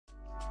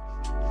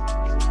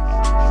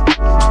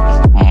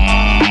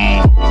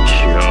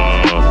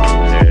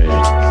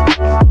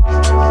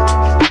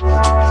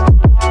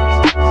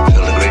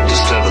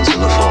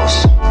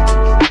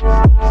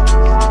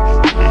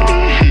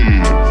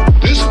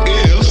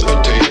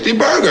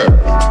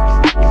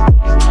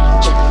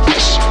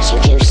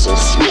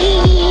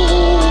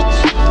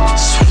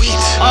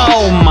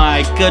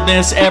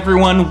goodness,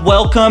 everyone.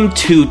 Welcome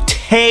to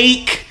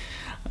Take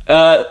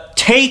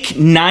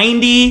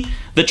 90.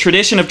 The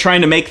tradition of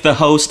trying to make the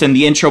host and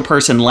the intro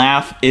person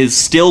laugh is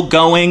still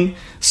going.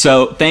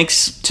 So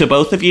thanks to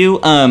both of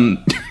you.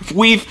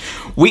 We've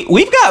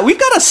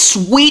got a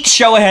sweet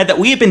show ahead that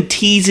we have been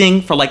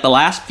teasing for like the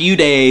last few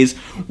days.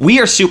 We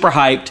are super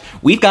hyped.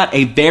 We've got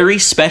a very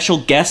special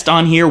guest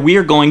on here. We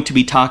are going to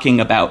be talking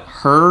about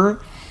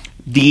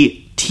the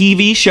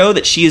TV show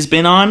that she has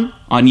been on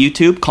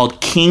YouTube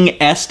called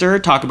King Esther.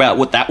 Talk about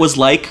what that was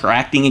like, her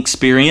acting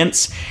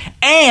experience.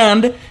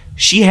 And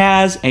she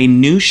has a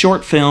new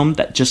short film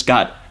that just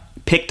got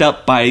picked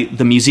up by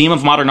the Museum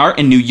of Modern Art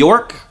in New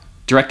York,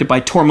 directed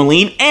by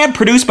Tourmaline, and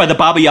produced by the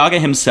Baba Yaga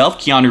himself,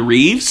 Keanu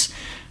Reeves.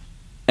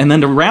 And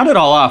then to round it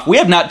all off, we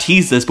have not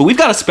teased this, but we've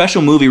got a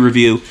special movie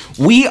review.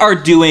 We are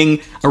doing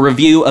a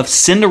review of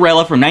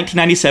Cinderella from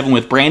 1997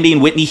 with Brandy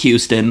and Whitney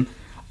Houston.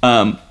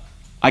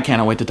 I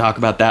cannot wait to talk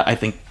about that. I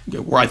think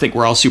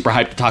we're all super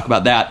hyped to talk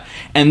about that.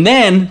 And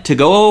then to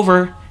go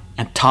over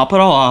and top it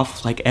all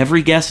off, like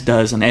every guest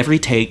does on every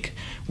take,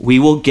 we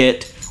will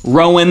get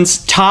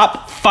Rowan's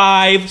top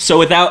 5. So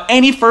without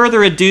any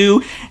further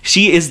ado,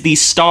 she is the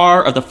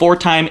star of the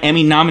 4-time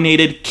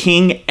Emmy-nominated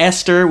King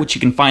Esther, which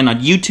you can find on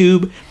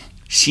YouTube.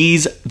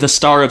 She's the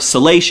star of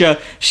Salacia.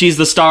 She's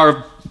the star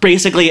of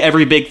basically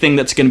every big thing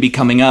that's going to be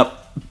coming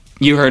up.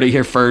 You heard it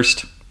here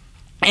first.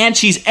 And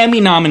she's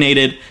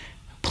Emmy-nominated.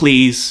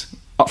 Please,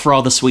 for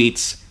all the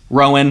sweets.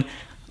 Rowan,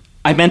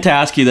 I meant to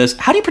ask you this.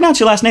 How do you pronounce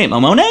your last name?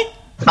 Amone?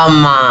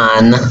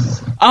 Aman.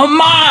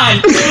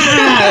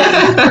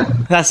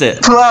 That's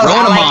it. Close.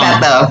 I like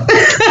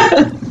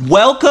that, though.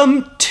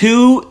 Welcome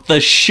to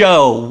the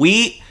show.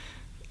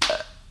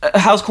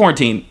 How's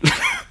quarantine?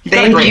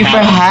 Thank you for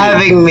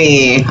having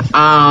me.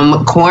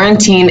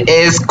 Quarantine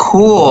is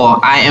cool.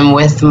 I am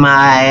with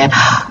my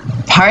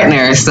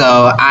partner, so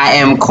I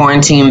am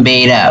quarantine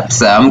bait up,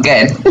 so I'm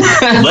good.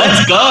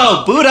 Let's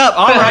go. Boot up.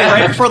 All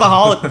right before the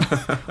holiday.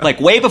 Like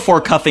way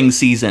before cuffing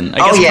season. I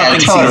guess cuffing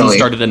season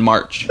started in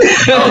March.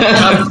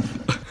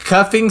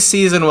 Cuffing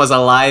season was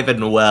alive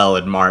and well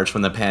in March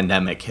when the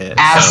pandemic hit.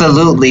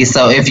 Absolutely.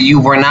 So if you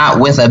were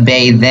not with a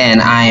bae then,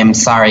 I am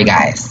sorry,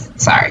 guys.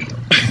 Sorry.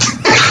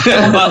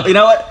 Well, you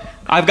know what?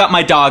 I've got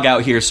my dog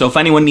out here, so if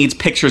anyone needs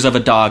pictures of a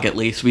dog, at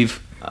least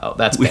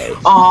that's bae.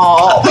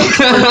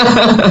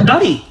 Oh.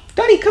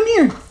 Dottie, come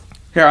here.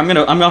 Here, I'm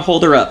gonna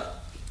hold her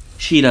up.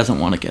 She doesn't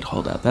want to get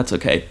held up. That's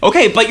okay.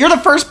 Okay, but you're the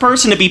first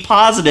person to be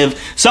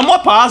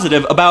somewhat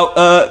positive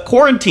about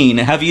quarantine.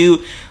 Have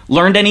you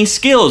learned any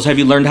skills? Have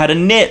you learned how to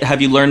knit?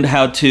 Have you learned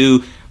how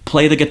to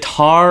play the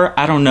guitar?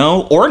 I don't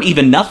know. Or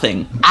even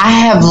nothing. I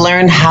have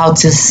learned how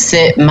to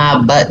sit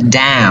my butt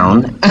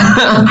down.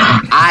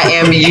 I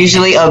am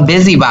usually a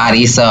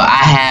busybody, so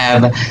I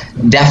have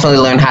definitely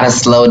learned how to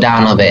slow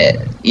down a bit.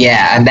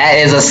 Yeah, that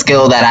is a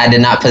skill that I did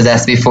not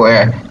possess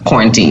before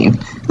quarantine.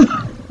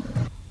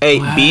 Hey,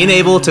 being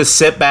able to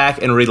sit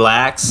back and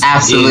relax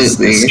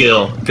is a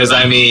skill. Because,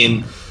 I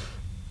mean,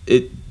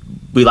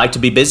 we like to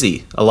be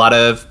busy. A lot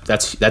of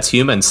that's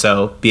human.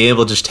 So being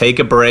able to just take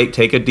a break,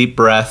 take a deep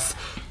breath.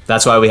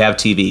 That's why we have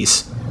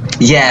TVs.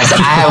 Yes, I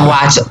have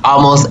watched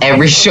almost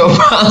every show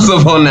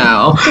possible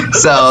now.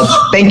 So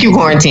thank you,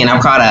 quarantine.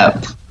 I'm caught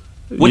up.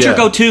 What's your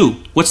go-to?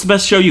 What's the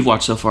best show you've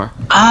watched so far?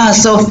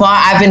 So far,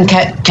 I've been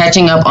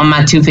catching up on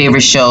my 2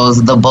 favorite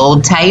shows, The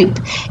Bold Type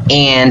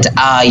and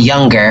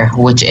Younger,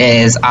 which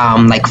is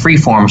like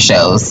freeform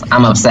shows.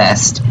 I'm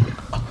obsessed.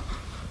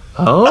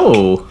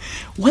 Oh.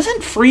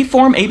 Wasn't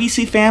Freeform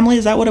ABC Family?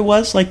 Is that what it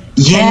was? Like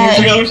 10 years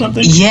ago or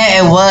something?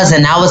 Yeah, it was.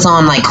 And I was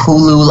on like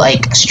Hulu,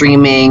 like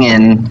streaming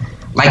and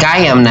like I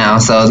am now.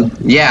 So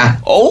yeah.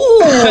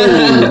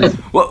 Oh,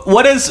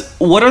 what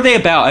are they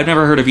about? I've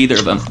never heard of either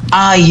of them.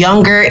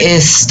 Younger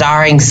is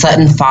starring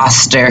Sutton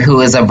Foster, who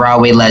is a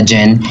Broadway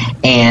legend,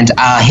 and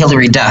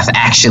Hilary Duff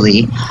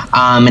actually.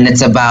 And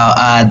it's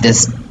about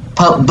this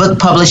book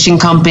publishing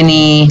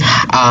company,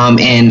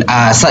 and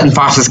Sutton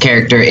Foster's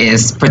character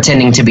is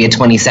pretending to be a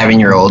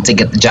 27-year-old to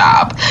get the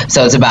job.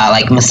 So it's about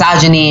like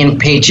misogyny and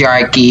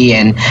patriarchy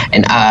and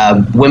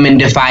women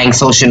defying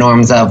social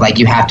norms of like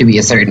you have to be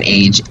a certain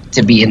age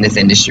to be in this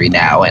industry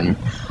now and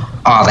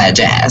all that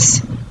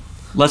jazz.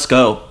 Let's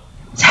go.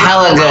 It's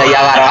hella good.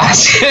 Y'all gotta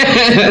watch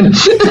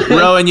it.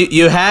 Rowan,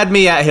 you had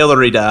me at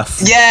Hilary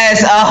Duff.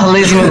 Yes. Oh,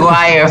 Lizzie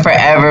McGuire,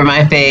 forever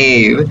my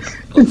fave.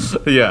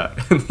 Yeah.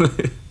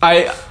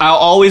 I'll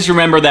always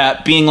remember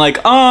that being like,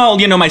 oh,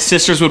 my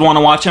sisters would want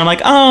to watch it. I'm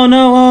like, oh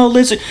no, oh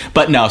Lizzie.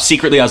 But no,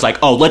 secretly I was like,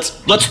 oh, let's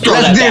throw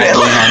that back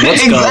on.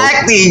 Let's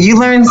exactly. Go. You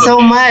learn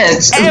so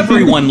much.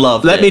 Everyone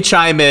loved it. Let me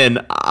chime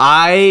in.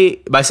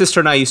 My sister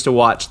and I used to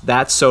watch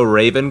That's So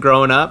Raven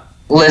growing up.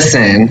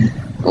 Listen,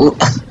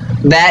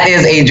 that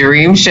is a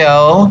dream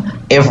show.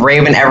 If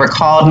Raven ever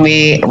called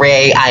me,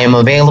 Ray, I am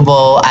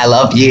available. I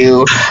love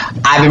you.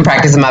 I've been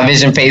practicing my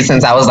vision face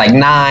since I was like 9.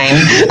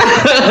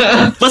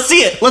 Let's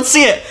see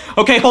it.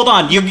 Okay, hold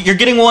on. You're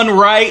getting one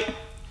right.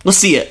 Let's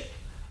see it.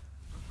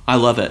 I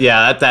love it.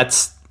 Yeah,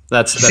 that's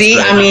see,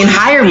 great. I mean,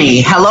 hire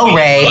me. Hello,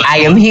 Ray. I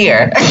am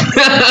here.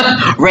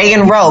 Ray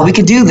and Ro, we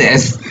could do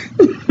this.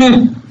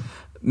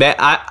 Man,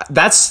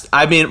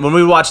 I mean, when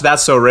we watched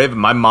That's So Raven,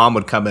 my mom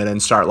would come in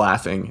and start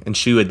laughing, and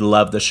she would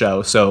love the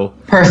show. So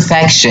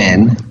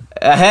perfection.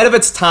 Ahead of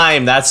its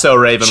time, That's So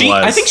Raven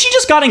was. I think she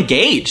just got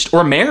engaged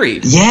or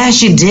married. Yeah,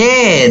 she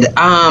did.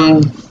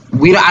 I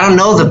don't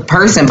know the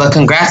person, but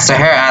congrats to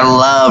her. I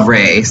love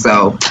Ray.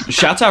 So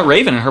shouts out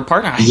Raven and her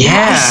partner.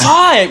 Yeah, I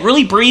saw it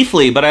really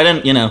briefly, but I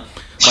didn't.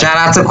 Shout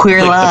out to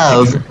Queer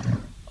Love.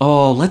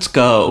 Oh, let's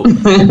go.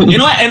 You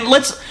know what? And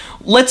let's.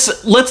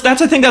 I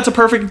think that's a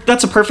perfect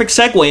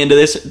segue into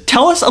this.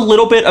 Tell us a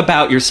little bit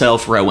about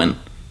yourself, Rowan.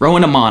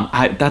 Rowan Amon.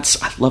 I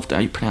love how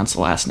you pronounce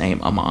the last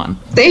name, Amon.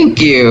 Thank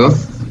you.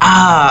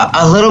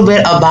 A little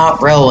bit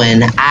about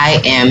Rowan. I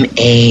am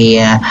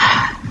a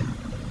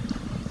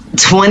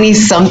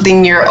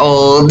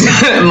 20-something-year-old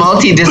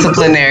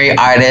multidisciplinary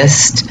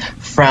artist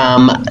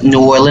from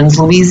New Orleans,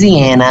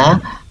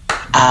 Louisiana.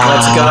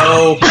 Let's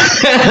go.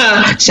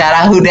 Shout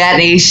out Who Dat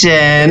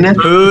Nation.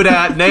 Who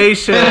Dat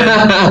Nation.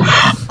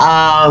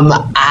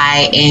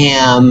 I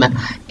am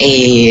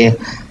a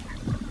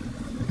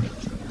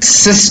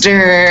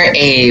sister,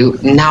 a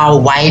now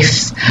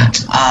wife.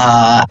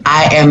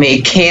 I am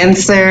a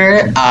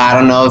Cancer. I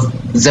don't know if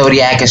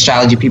zodiac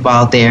astrology people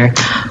out there.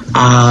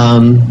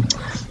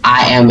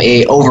 I am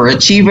a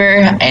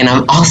overachiever, and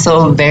I'm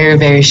also very,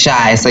 very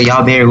shy. So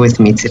y'all bear with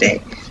me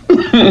today.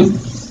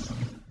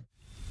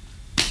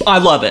 I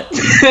love it.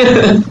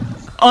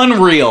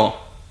 Unreal.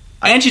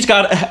 And she's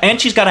got a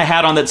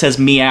hat on that says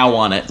meow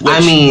on it.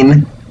 I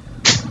mean,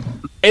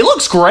 it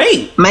looks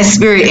great. My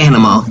spirit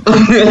animal.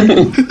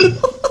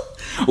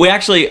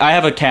 I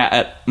have a cat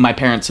at my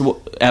parents'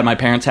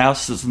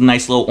 house. It's a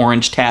nice little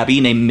orange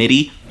tabby named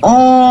Mitty.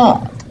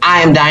 Oh,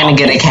 I am dying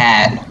to get a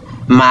cat.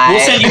 We'll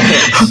send you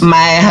pics.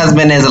 My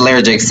husband is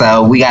allergic,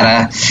 so we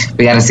gotta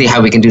see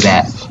how we can do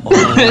that.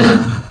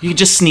 You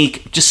just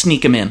sneak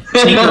him in.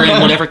 Sneak her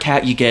in, whatever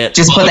cat you get.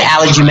 Just put the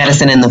allergy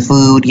medicine in the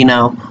food,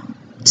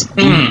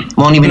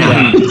 Won't even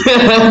know.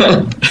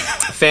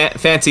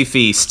 Fancy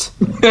feast.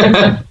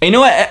 You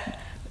know what?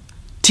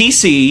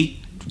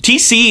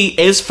 TC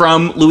is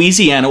from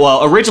Louisiana.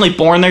 Well, originally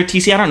born there.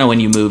 TC, I don't know when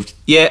you moved.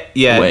 Yeah.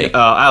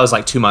 I was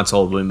like 2 months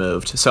old when we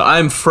moved. So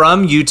I'm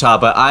from Utah,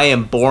 but I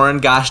am born,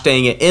 gosh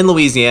dang it, in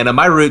Louisiana.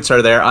 My roots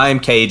are there. I am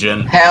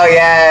Cajun. Hell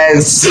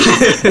yes.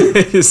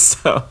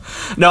 So,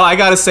 no, I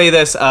got to say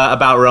this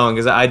about Rowan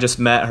because I just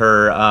met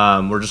her.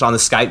 We're just on the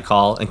Skype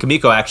call, and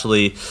Kamiko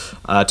actually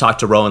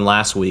talked to Rowan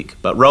last week.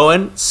 But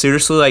Rowan,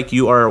 seriously,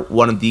 you are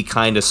one of the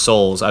kindest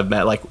souls I've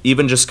met.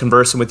 Even just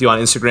conversing with you on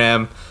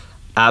Instagram.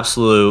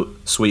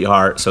 Absolute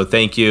sweetheart. So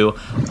thank you.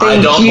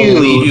 I don't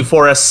believe you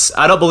for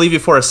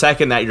a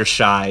second that you're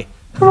shy.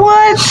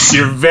 What?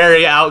 You're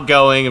very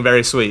outgoing and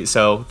very sweet.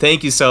 So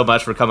thank you so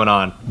much for coming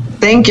on.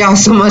 Thank y'all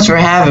so much for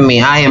having me.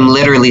 I am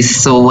literally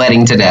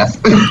sweating to death.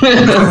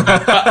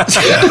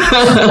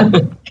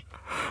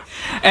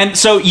 And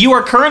so you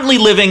are currently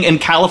living in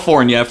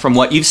California, from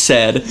what you've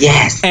said.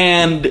 Yes.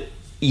 And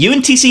you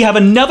and TC have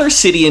another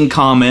city in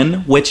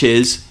common, which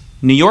is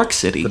New York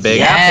City. The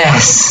Big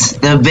Apple.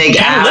 The Big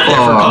Apple. Lived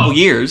there for a couple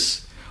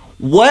years.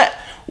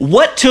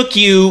 What took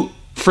you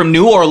from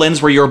New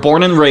Orleans, where you were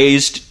born and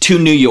raised, to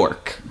New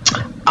York?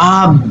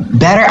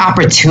 Better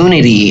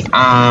opportunity.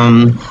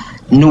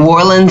 New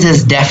Orleans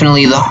is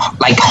definitely the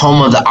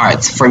home of the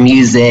arts for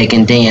music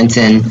and dance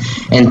and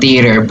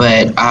theater,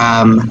 but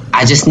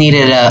I just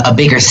needed a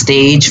bigger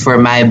stage for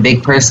my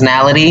big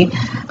personality,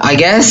 I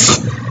guess.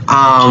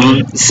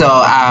 So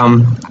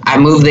I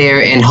moved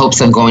there in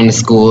hopes of going to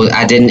school.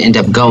 I didn't end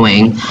up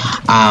going,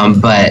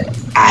 but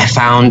I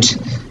found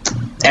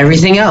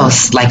everything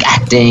else, like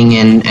acting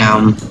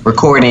and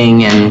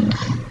recording and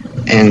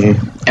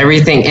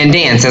everything, and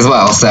dance as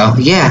well. So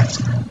yeah.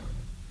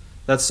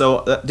 That's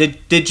so.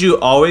 Did you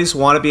always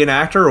want to be an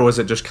actor, or was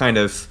it just kind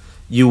of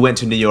you went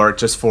to New York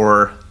just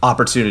for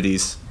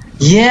opportunities?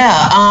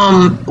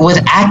 Yeah,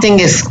 with acting,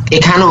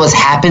 it kind of was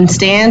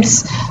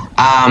happenstance.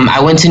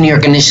 I went to New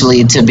York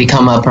initially to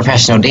become a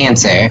professional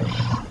dancer,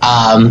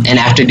 and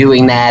after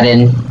doing that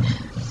and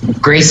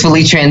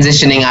gracefully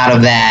transitioning out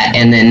of that,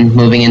 and then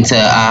moving into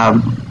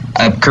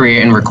a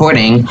career in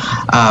recording,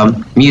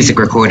 music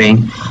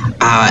recording,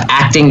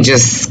 acting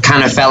just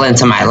kind of fell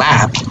into my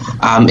lap.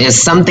 It's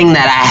something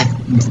that I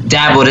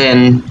dabbled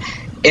in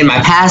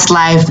my past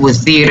life with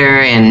theater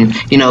and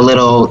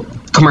little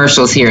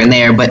commercials here and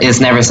there, but it's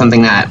never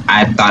something that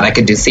I thought I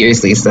could do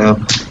seriously. So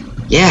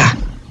yeah.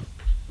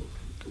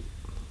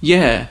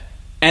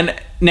 And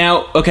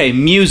now, okay,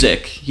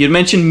 music. You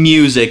mentioned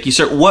music. You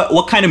start.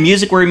 What kind of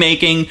music were you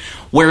making?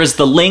 Where is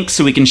the link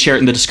so we can share it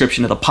in the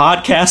description of the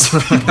podcast?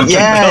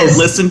 Yes. Go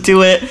listen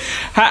to it.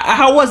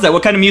 How was that?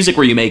 What kind of music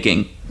were you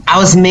making? I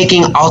was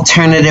making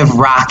alternative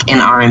rock and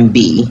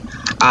R&B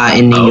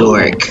in New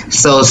York.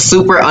 So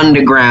super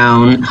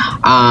underground.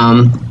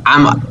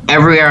 I'm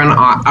everywhere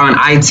on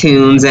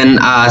iTunes and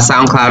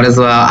SoundCloud as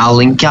well. I'll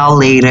link y'all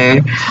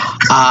later.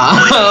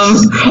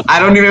 I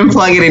don't even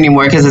plug it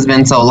anymore because it's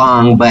been so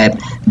long, but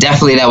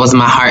definitely that was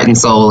my heart and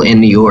soul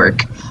in New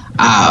York.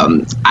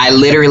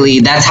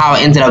 That's how I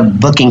ended up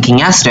booking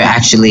King Esther,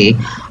 actually.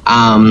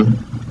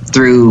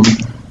 through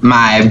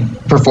my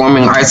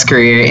performing arts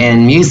career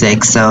in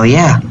music. So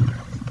yeah.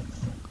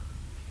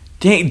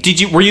 Dang,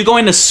 were you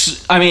going to,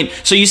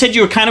 so you said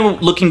you were kind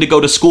of looking to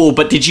go to school,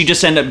 but did you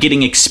just end up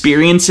getting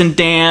experience in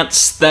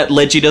dance that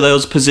led you to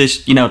those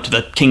positions, to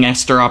the King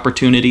Esther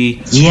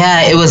opportunity?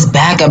 Yeah, it was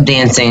backup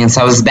dancing.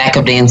 So I was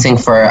backup dancing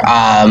for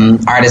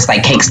artists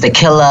like Cakes the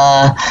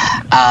Killer,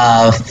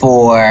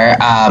 for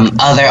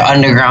other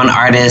underground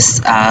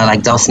artists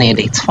like Dulcinea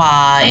de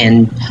Trois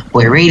and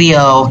Boy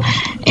Radio.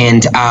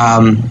 And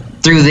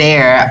through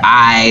there,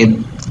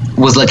 I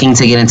was looking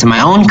to get into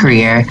my own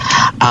career,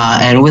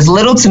 and with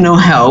little to no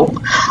help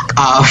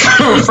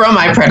from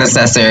my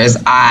predecessors,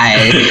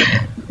 I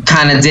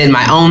kind of did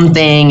my own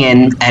thing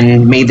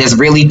and made this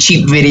really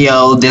cheap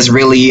video, this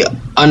really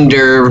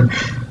under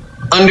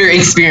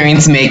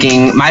experience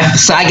making.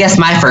 So I guess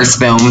my first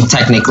film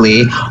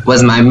technically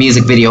was my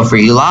music video for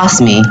You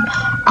Lost Me.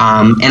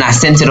 And I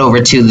sent it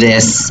over to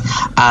this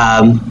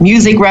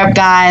music rep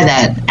guy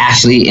that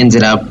actually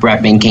ended up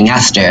repping King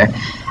Esther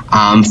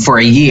for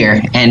a year,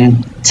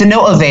 and to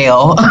no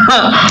avail.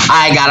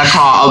 I got a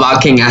call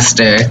about King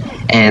Esther,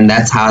 and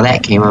that's how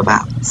that came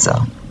about. So,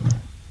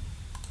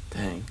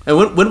 dang.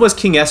 And when was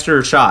King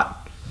Esther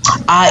shot?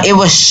 It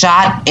was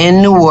shot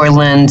in New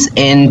Orleans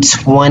in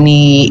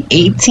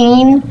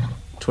 2018.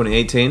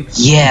 2018?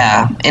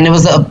 Yeah, and it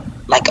was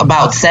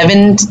about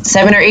 7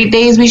 or 8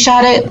 days we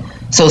shot it.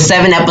 So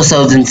 7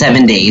 episodes in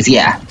 7 days.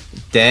 Yeah.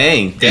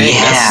 Dang.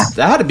 Yeah.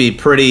 That had to be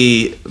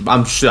pretty.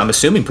 I'm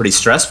assuming pretty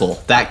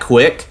stressful. That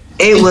quick.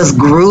 It was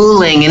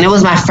grueling, and it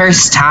was my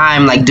first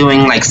time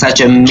doing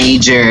such a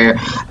major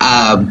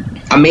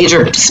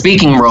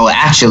speaking role,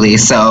 actually.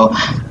 So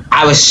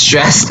I was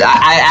stressed.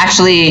 I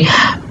actually,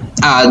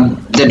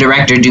 the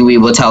director Dewey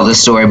will tell the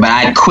story, but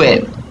I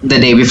quit the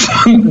day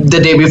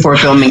before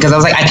filming because I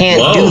was like, I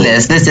can't do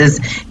this. This is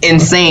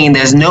insane.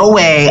 There's no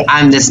way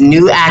I'm this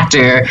new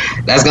actor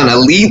that's gonna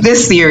lead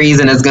this series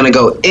and it's gonna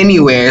go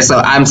anywhere. So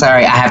I'm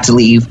sorry, I have to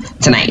leave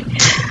tonight.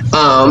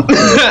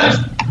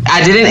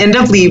 I didn't end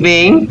up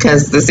leaving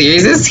because the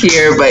series is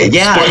here, but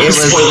yeah, it was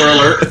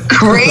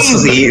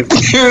crazy.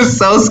 It was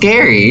so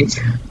scary.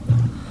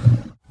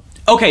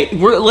 Okay,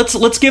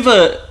 let's give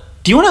a.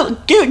 Do you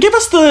want to give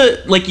us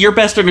the your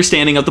best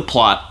understanding of the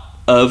plot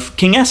of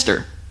King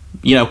Esther?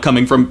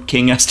 Coming from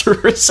King Esther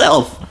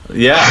herself.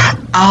 Yeah.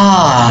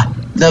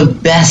 The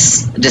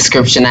best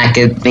description I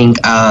could think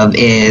of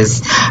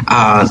is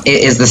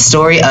it is the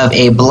story of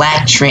an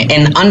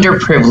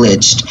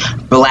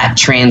underprivileged black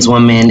trans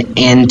woman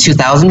in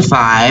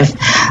 2005,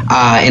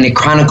 and it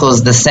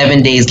chronicles the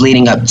 7 days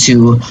leading up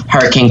to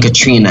Hurricane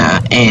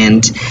Katrina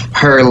and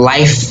her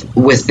life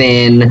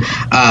within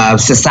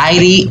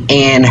society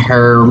and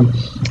her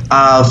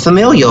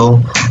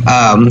familial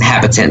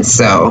habitants.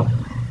 So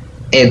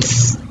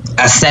it's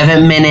a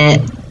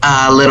 7-minute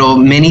little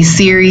mini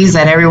series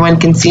that everyone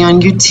can see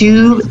on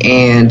YouTube,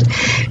 and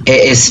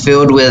it is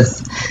filled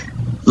with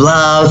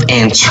love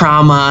and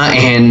trauma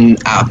and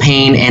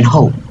pain and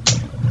hope.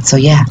 So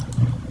yeah,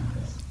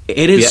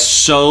 it is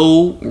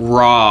so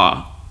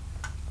raw.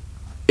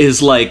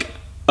 Is a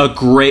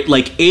great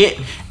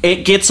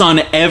it gets on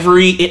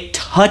it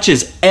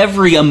touches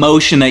every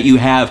emotion that you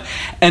have,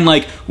 and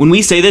when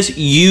we say this,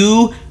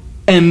 you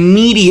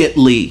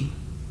immediately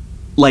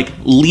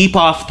leap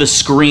off the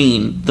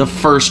screen the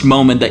first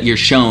moment that you're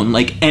shown,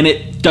 and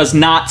it does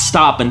not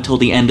stop until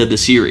the end of the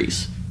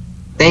series.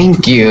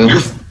 Thank you.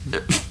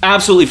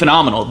 Absolutely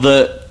phenomenal.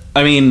 There's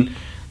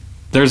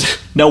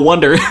no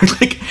wonder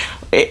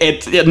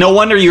no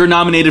wonder you were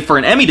nominated for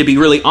an Emmy, to be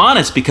really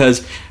honest,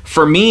 because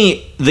for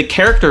me, the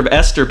character of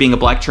Esther being a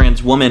black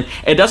trans woman,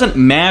 it doesn't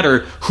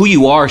matter who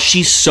you are,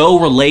 she's so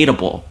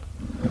relatable.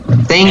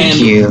 Thank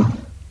you.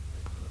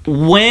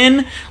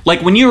 When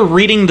you were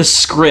reading the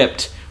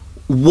script,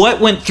 what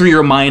went through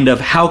your mind of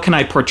how can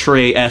I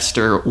portray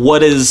Esther?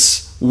 What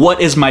is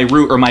my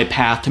route or my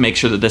path to make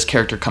sure that this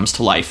character comes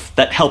to life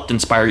that helped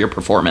inspire your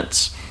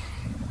performance?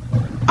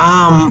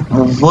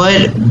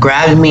 What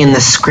grabbed me in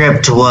the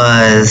script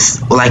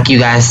was, like you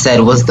guys said,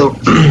 was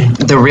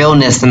the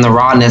realness and the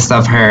rawness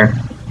of her.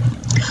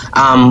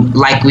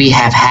 We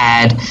have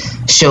had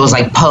shows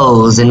like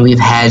Pose, and we've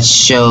had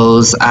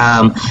shows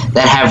that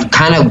have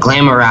kind of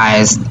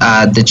glamorized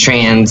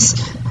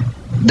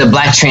the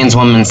black trans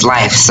woman's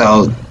life.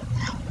 So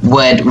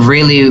what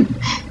really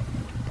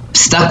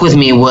stuck with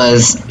me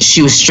was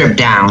she was stripped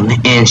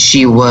down, and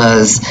she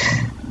was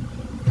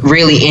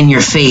really in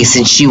your face,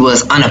 and she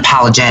was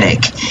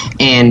unapologetic.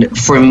 And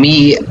for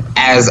me,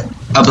 as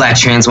a black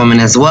trans woman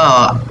as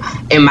well,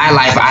 in my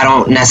life, I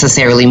don't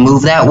necessarily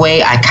move that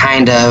way. I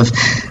kind of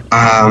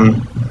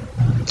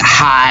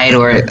hide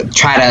or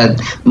try to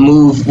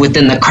move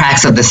within the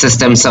cracks of the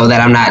system so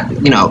that I'm not,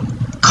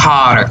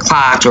 caught or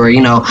clocked or,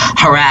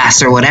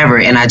 harassed or whatever.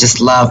 And I just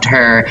loved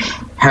her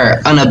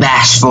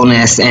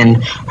unabashedness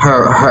and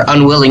her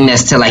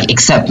unwillingness to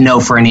accept no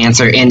for an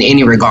answer in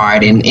any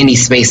regard, in any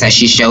space that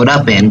she showed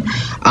up in.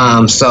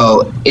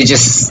 So it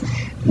just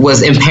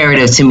was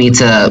imperative to me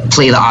to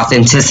play the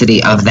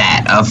authenticity of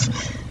that, of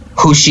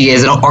who she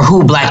is or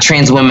who Black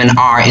trans women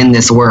are in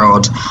this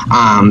world.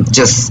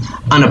 Just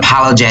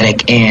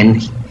unapologetic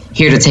and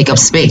here to take up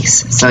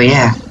space. So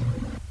yeah.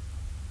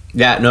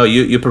 Yeah, no,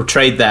 you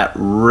portrayed that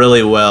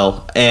really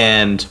well.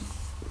 And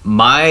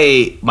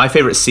my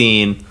favorite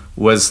scene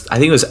was, I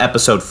think it was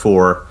episode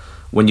 4,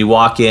 when you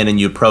walk in and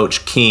you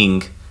approach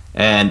King,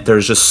 and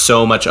there's just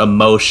so much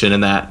emotion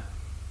in that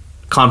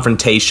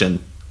confrontation,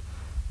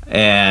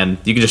 and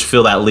you can just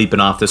feel that leaping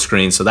off the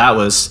screen. So that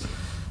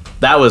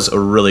was a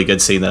really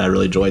good scene that I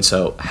really enjoyed.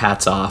 So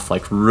hats off,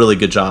 like really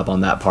good job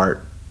on that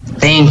part.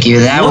 Thank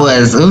you. That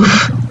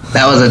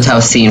was a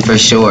tough scene for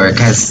sure.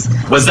 Cause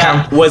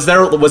was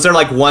there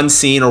like one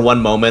scene or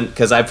one moment?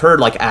 Because I've heard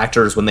like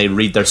actors, when they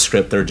read their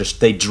script,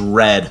 they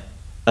dread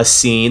a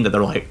scene that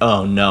they're like,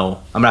 oh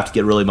no, I'm gonna have to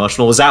get really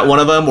emotional. Was that one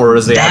of them, or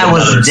was it? That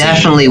was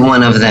definitely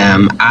one of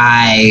them.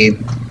 I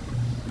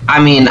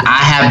mean,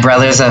 I have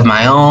brothers of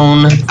my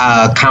own.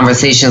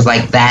 Conversations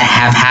like that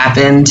have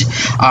happened,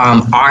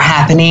 are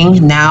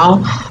happening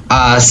now.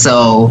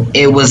 So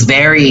it was a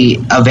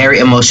very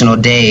emotional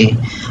day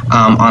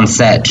on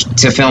set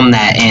to film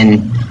that.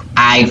 And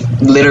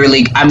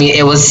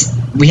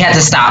we had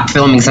to stop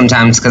filming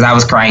sometimes because I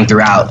was crying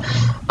throughout.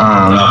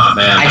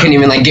 I couldn't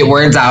even like get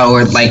words out,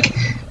 or like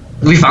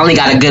we finally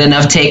got a good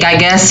enough take, I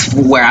guess,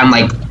 where I'm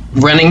like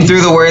running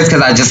through the words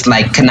because I just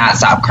like could not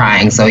stop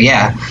crying. So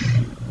yeah.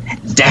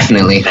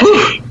 Definitely.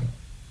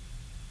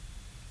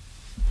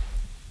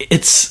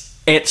 It's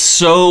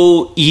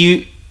so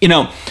you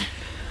know,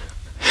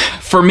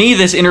 for me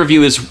this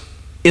interview is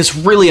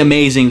really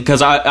amazing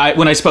because I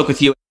when I spoke with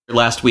you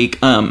last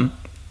week, my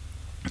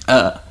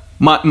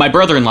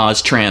brother-in-law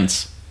is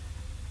trans,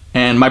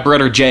 and my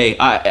brother Jay,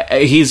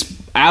 he's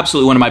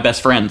absolutely one of my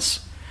best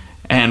friends,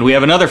 and we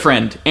have another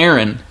friend,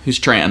 Aaron, who's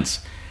trans.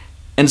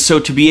 And so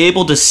to be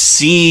able to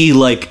see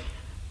like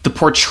the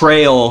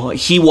portrayal,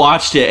 he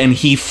watched it and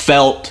he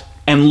felt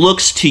and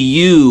looks to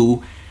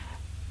you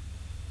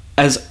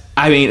as,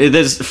 I mean, it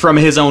is from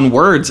his own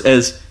words,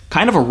 as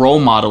kind of a role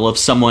model of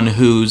someone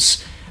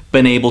who's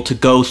been able to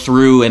go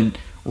through and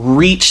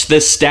reach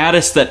this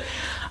status that,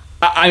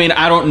 I mean,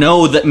 I don't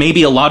know, that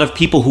maybe a lot of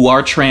people who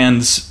are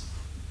trans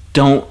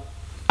don't,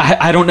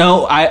 I don't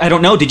know. I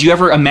don't know. Did you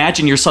ever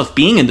imagine yourself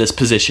being in this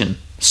position,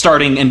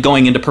 starting and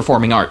going into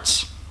performing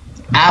arts?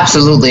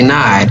 Absolutely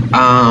not.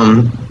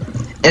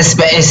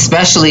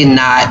 Especially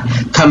not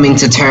coming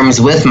to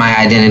terms with my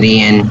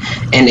identity and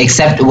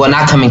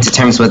not coming to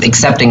terms with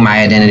accepting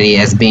my identity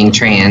as being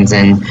trans,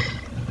 and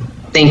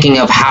thinking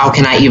of how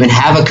can I even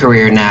have a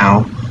career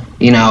now,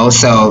 you know?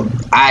 So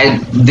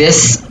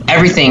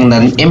everything,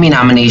 the Emmy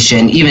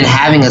nomination, even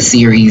having a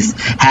series,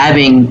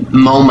 having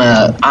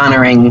MoMA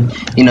honoring,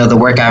 you know, the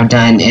work I've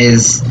done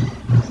is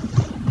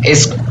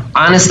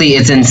honestly,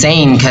 it's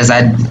insane because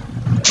I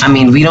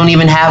mean, we don't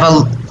even have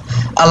a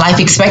life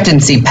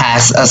expectancy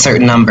past a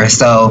certain number.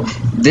 So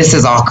this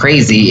is all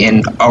crazy,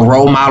 and a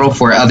role model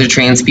for other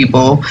trans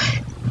people.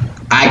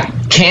 I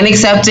can't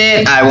accept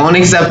it. I won't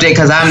accept it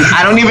because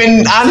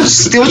I'm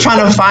still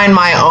trying to find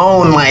my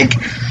own, like,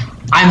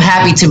 I'm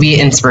happy to be an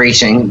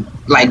inspiration.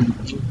 Like,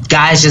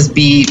 guys, just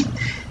be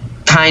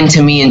kind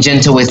to me and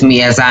gentle with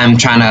me as I'm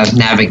trying to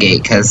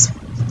navigate, because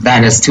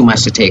that is too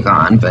much to take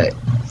on. But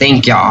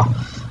thank y'all.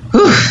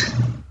 Whew.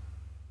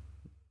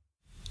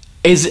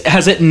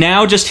 Has it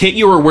now just hit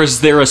you, or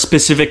was there a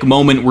specific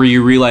moment where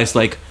you realized,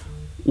 like,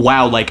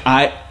 wow, like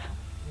I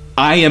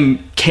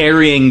am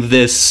carrying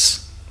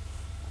this,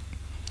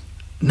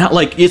 not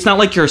like, it's not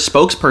like you're a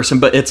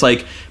spokesperson, but it's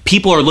like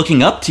people are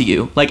looking up to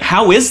you. Like,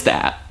 how is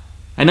that?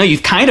 I know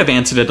you've kind of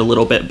answered it a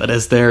little bit, but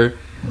is there...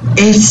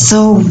 It's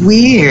so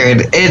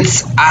weird.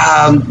 It's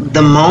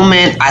the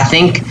moment, I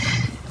think,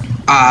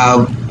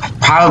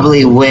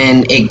 probably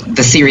when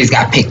the series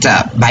got picked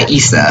up by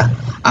Issa,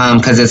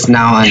 because it's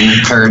now on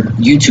her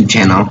YouTube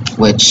channel,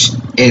 which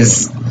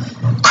is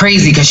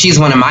crazy because she's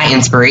one of my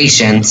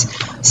inspirations.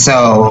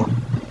 So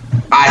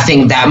I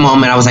think that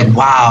moment I was like,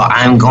 wow,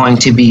 I'm going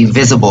to be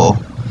visible.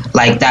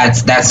 Like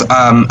that's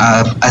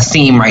a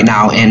theme right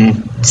now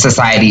in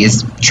society,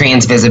 is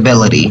trans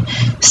visibility.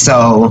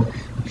 So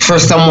for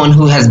someone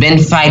who has been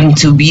fighting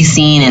to be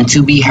seen and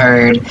to be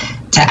heard,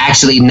 to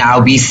actually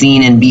now be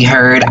seen and be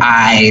heard,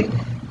 I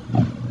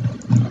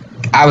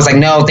was like,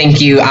 no,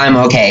 thank you, I'm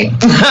okay.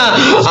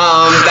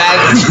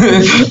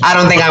 I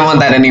don't think I want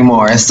that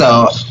anymore.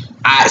 So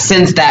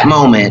since that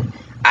moment,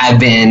 I've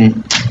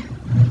been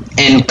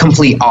in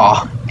complete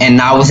awe. And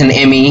now with an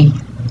Emmy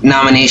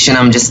nomination,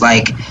 I'm just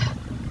like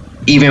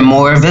even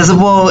more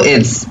visible.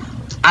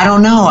 I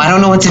don't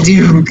know what to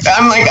do.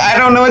 I'm like, I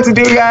don't know what to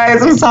do,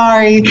 guys. I'm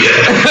sorry.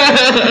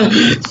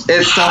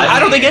 It's so I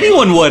don't think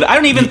anyone would. I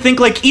don't even think,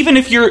 like, even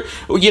if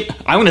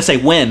I want to say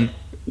when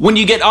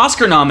you get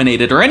Oscar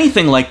nominated or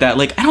anything like that,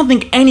 like, I don't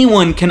think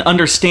anyone can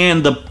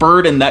understand the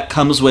burden that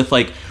comes with,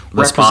 like,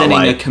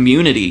 representing a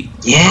community.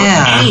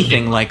 Yeah. Or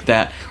anything like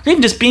that. Or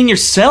even just being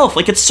yourself.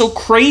 Like, it's so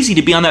crazy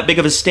to be on that big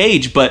of a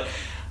stage, but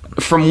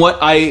from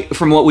what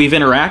we've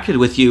interacted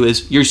with you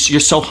is you're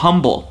so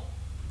humble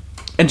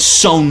and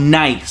so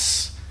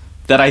nice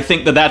that I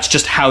think that that's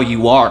just how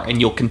you are, and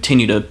you'll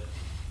continue to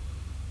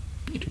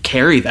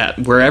carry that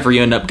wherever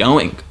you end up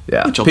going.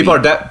 Yeah,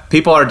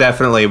 people are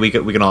definitely, we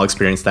can all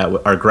experience that.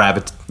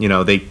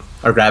 They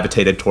are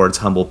gravitated towards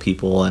humble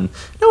people, and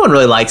no one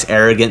really likes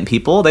arrogant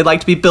people. They like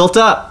to be built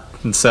up.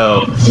 And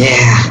so,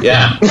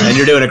 yeah, and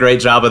you're doing a great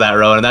job of that,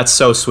 Rowan. And that's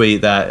so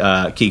sweet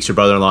that Keeks, your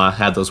brother-in-law,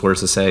 had those words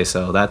to say.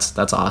 So that's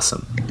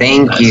awesome.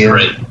 Thank you.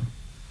 Great.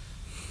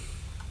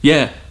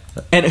 Yeah.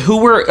 And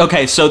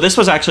so this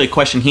was actually a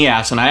question he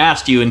asked, and I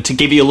asked you, and to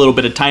give you a little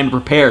bit of time to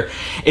prepare,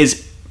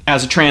 is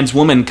as a trans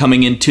woman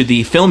coming into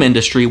the film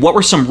industry, what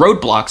were some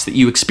roadblocks that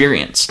you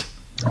experienced?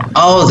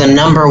 Oh, the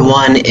number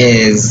one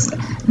is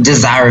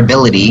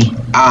desirability.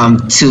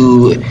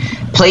 To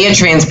play a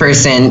trans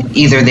person,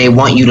 either they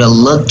want you to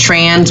look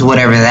trans,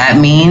 whatever that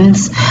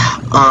means,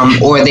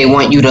 or they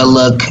want you to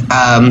look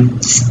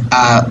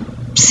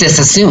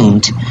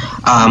cis-assumed,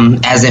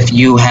 as if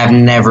you have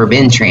never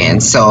been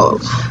trans. So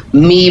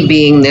me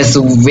being this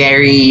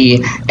very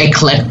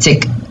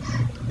eclectic,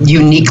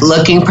 unique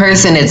looking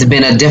person, it's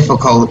been a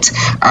difficult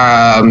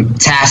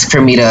task for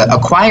me to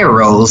acquire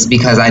roles,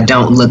 because I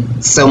don't look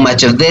so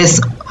much of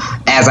this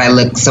as I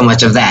look so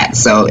much of that.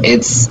 So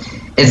it's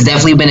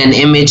definitely been an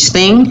image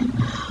thing,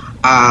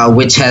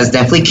 which has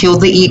definitely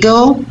killed the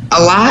ego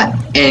a lot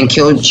and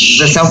killed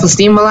the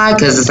self-esteem a lot,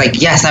 because it's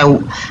like, yes,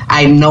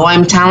 I know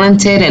I'm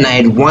talented and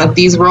I want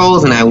these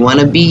roles and I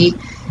want to be,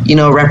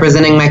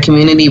 representing my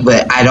community,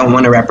 but I don't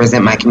want to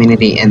represent my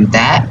community in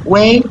that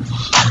way.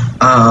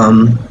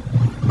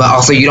 But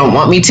also you don't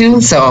want me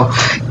to, so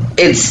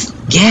it's,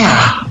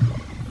 yeah.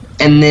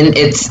 And then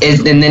it's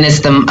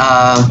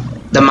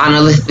the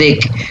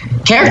monolithic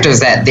characters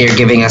that they're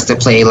giving us to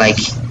play, like,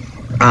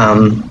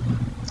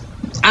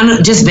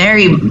 just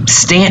very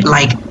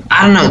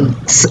I don't know,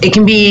 it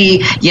can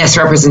be, yes,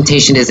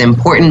 representation is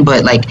important,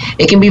 but like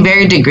it can be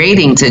very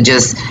degrading to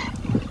just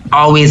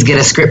always get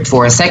a script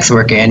for a sex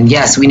worker. And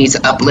yes, we need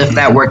to uplift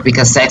that work,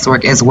 because sex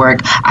work is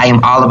work. I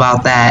am all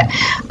about that.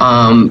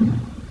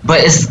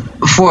 But it's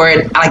for,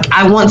 like,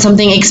 I want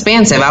something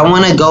expansive. I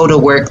want to go to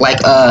work like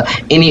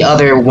any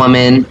other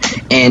woman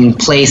and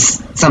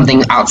place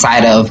something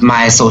outside of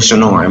my social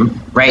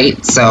norm,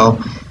 right? So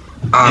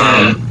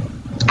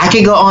I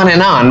could go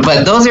on,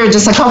 but those are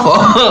just a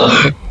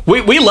couple.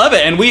 We love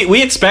it, and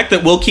we expect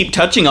that we'll keep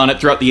touching on it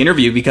throughout the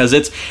interview, because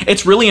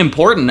it's really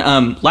important.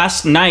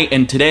 Last night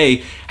and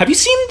today, have you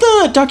seen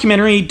the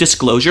documentary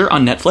Disclosure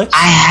on Netflix?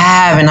 I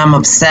have, and I'm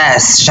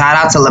obsessed. Shout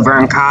out to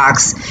Laverne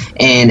Cox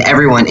and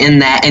everyone in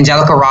that.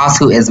 Angelica Ross,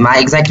 who is my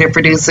executive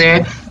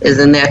producer, is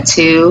in there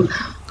too.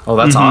 Oh,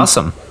 that's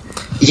awesome.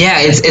 Yeah,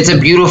 it's a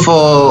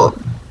beautiful,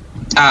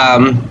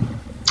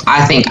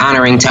 I think,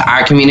 honoring to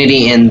our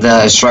community and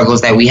the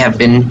struggles that we have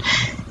been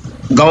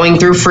going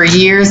through for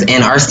years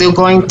and are still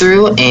going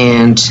through,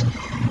 and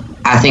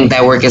I think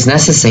that work is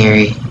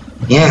necessary.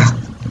 Yeah.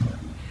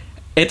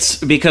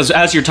 It's because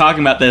as you're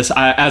talking about this,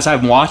 as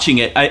I'm watching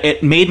it,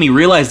 it made me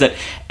realize that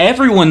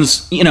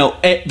everyone's,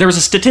 there was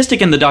a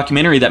statistic in the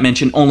documentary that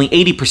mentioned only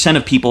 80%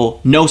 of people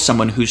know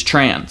someone who's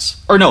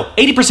trans. Or no,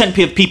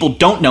 80% of people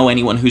don't know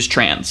anyone who's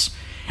trans.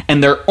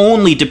 And their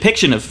only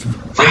depiction of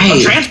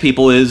trans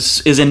people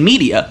is in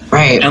media.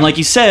 Right. And like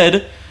you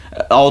said,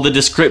 all the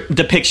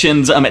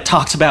depictions, it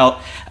talks about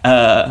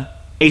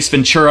Ace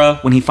Ventura,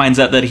 when he finds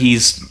out that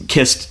he's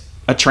kissed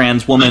a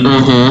trans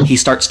woman, he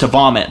starts to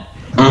vomit.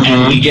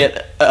 And we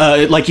get,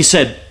 like you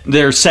said,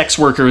 they're sex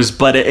workers,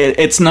 but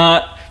it's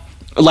not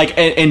like,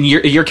 and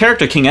your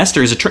character, King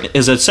Esther,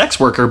 is a sex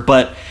worker,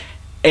 but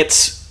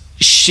it's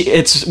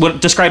what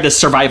described as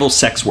survival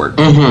sex work.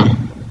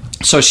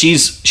 So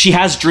she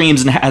has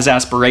dreams and has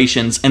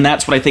aspirations, and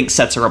that's what I think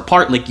sets her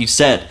apart, like you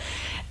said,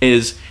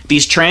 is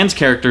these trans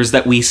characters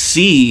that we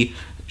see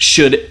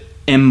should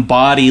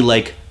embody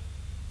like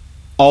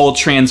all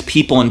trans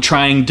people, and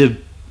trying to,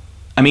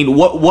 I mean,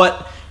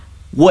 what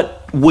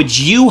would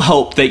you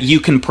hope that you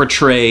can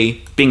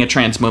portray being a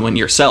trans woman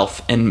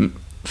yourself in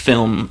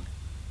film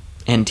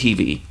and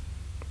TV?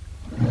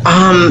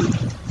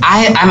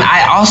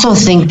 I also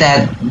think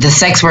that the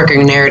sex worker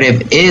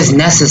narrative is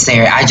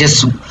necessary. I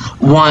just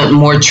want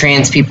more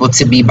trans people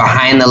to be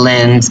behind the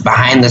lens,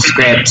 behind the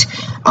script,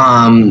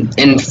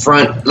 in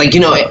front, like,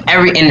 in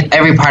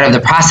every part of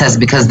the process,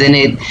 because then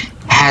it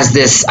has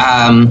this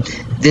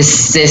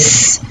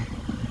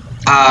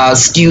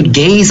skewed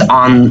gaze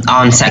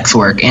on sex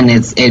work, and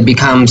it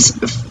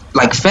becomes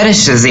like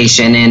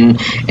fetishization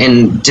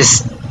and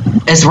just,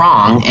 it's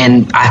wrong.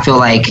 And I feel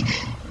like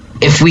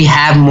if we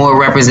have more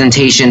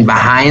representation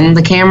behind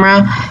the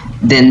camera,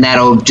 then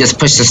that'll just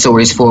push the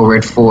stories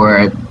forward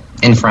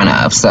in front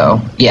of.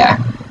 So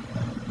yeah,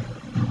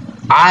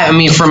 I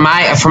mean, for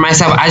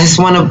myself, I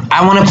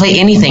want to play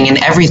anything and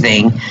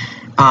everything.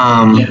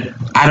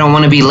 I don't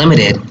want to be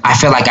limited. I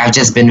feel like I've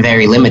just been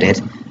very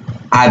limited.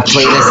 I've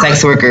played a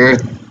sex worker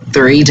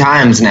 3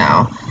 times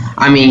now.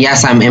 I mean,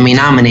 yes, I'm Emmy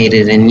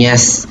nominated, and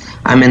yes,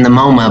 I'm in the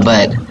MoMA,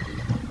 but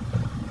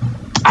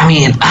I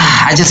mean,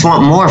 I just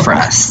want more for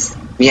us.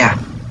 Yeah.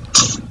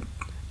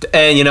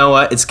 And you know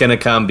what? It's going to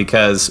come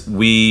because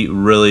we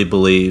really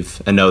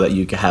believe and know that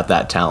you can have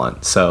that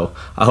talent. So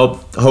I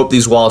hope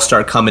these walls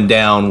start coming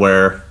down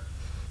where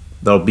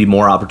there'll be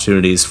more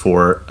opportunities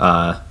for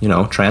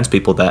trans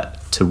people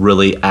to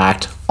really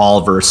act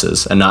all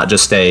verses and not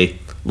just stay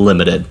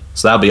limited.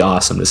 So that'd be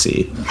awesome to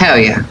see. Hell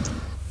yeah.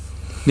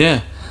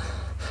 Yeah.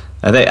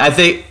 I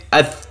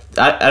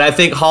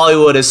think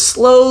Hollywood is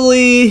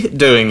slowly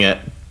doing it.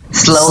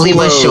 Slowly.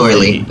 But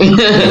surely.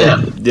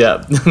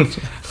 Yeah.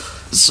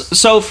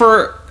 So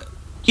for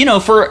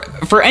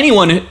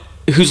anyone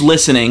who's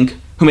listening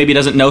who maybe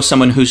doesn't know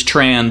someone who's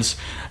trans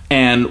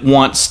and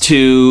wants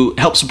to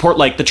help support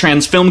like the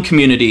trans film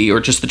community or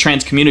just the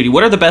trans community,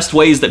 what are the best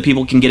ways that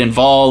people can get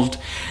involved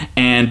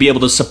and be able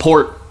to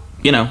support,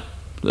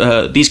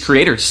 these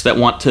creators that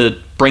want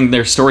to bring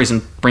their stories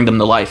and bring them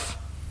to life?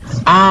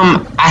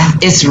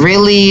 It's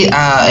really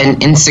an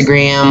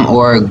Instagram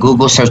or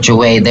Google search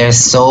away. There's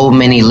so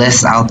many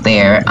lists out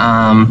there.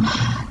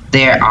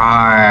 There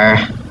are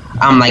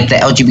like the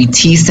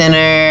LGBT Center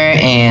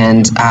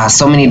and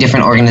so many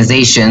different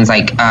organizations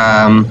like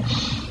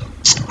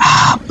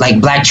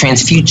Black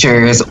Trans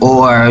Futures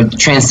or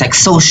Transsex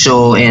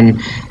Social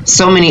and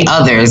so many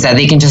others that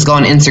they can just go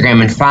on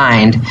Instagram and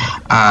find.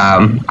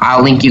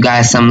 I'll link you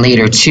guys some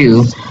later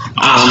too.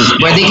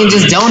 Where they can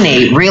just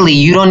donate. Really,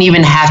 you don't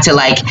even have to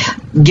like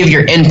give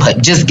your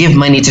input. Just give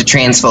money to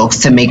trans folks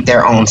to make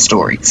their own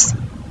stories.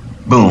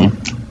 Boom.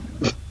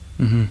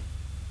 Mm-hmm.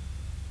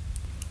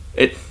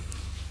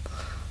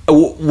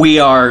 We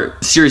are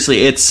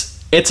seriously.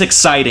 It's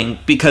exciting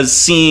because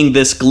seeing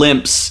this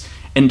glimpse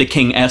into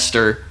King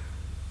Esther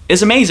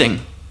is amazing,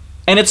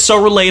 and it's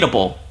so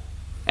relatable.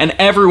 And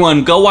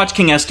everyone, go watch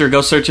King Esther.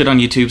 Go search it on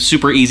YouTube.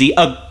 Super easy.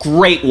 A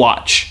great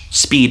watch.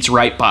 Speeds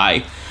right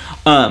by.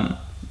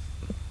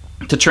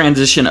 To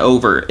transition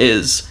over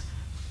is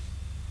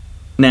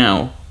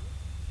now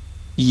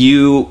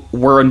you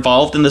were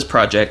involved in this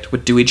project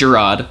with Dewey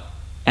Girard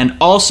and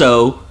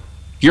also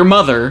your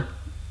mother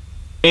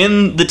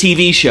in the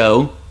TV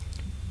show,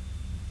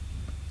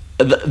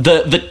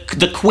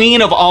 the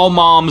queen of all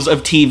moms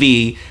of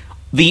TV,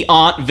 the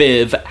Aunt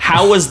Viv.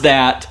 How was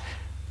that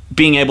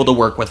being able to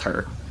work with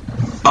her?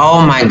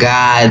 Oh my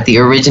God, the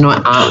original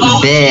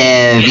Aunt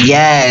Viv,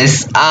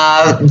 yes.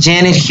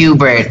 Janet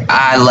Hubert,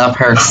 I love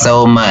her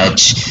so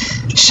much.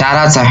 Shout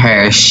out to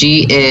her.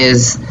 She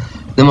is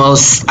the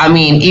most,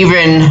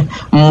 even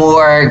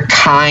more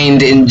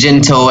kind and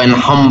gentle and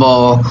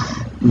humble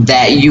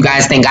that you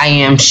guys think I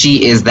am.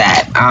 She is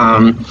that.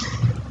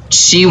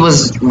 She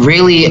was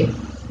really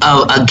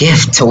a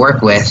gift to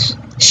work with.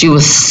 She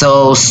was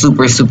so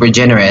super, super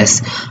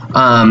generous.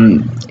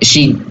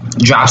 She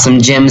dropped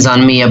some gems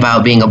on me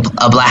about being a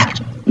black,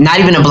 not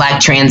even a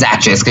black trans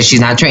actress because she's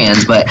not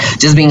trans, but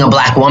just being a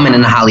black woman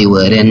in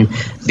Hollywood and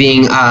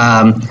being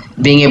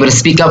able to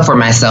speak up for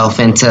myself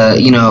and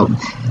to,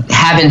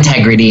 have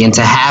integrity and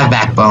to have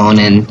backbone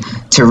and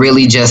to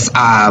really just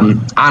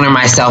honor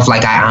myself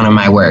like I honor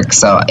my work.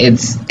 So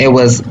it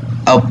was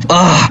a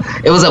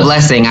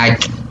blessing. I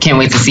can't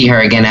wait to see her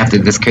again after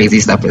this crazy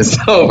stuff is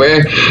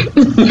over.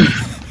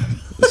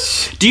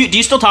 Do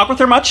you still talk with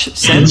her much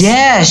since?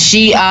 Yeah,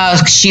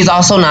 she's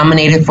also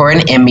nominated for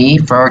an Emmy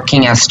for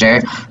King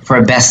Esther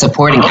for Best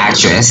Supporting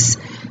Actress.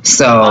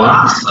 So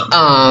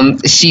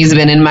she's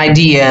been in my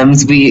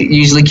DMs. We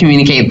usually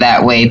communicate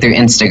that way through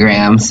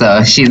Instagram.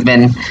 So she's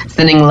been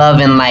sending love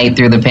and light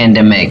through the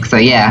pandemic. So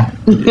yeah.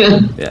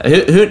 Yeah.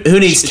 Who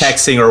needs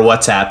texting or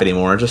WhatsApp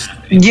anymore? Just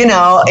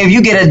if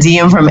you get a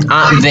DM from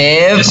Aunt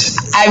Viv,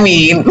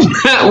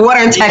 what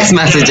are text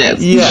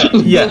messages?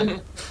 Yeah.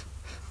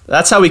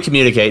 That's how we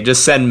communicate.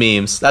 Just send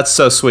memes. That's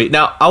so sweet.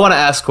 Now, I want to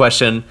ask a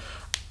question.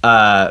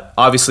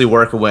 Obviously,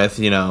 working with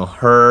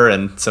her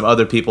and some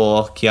other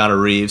people,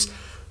 Keanu Reeves.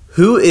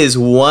 Who is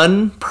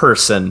one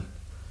person?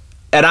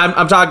 And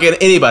I'm talking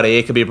anybody.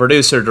 It could be a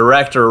producer,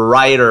 director,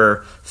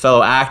 writer,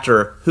 fellow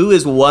actor. Who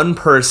is one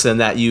person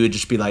that you would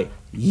just be like,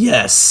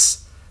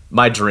 yes,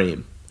 my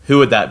dream? Who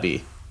would that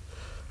be?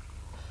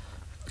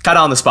 Kind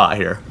of on the spot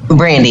here.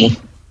 Brandy.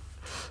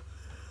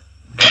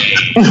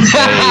 We'll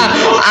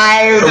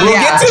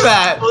get to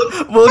that.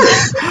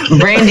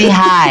 Brandy,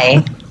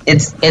 hi.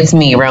 It's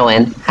me,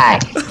 Rowan. Hi.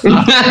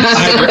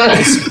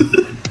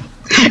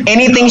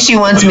 Anything she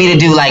wants me to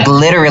do, like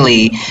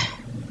literally,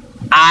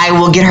 I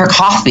will get her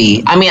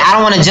coffee. I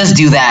don't want to just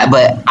do that,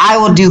 but I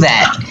will do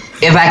that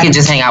if I can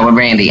just hang out with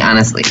Brandy,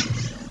 honestly.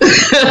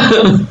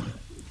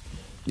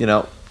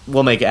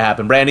 We'll make it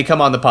happen. Brandy,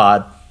 come on the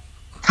pod.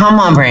 Come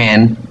on,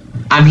 Brand.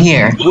 I'm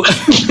here.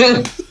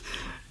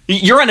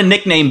 You're on a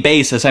nickname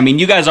basis.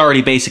 You guys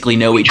already basically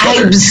know each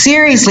other.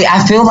 Seriously,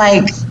 I feel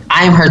like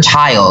I'm her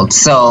child.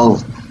 So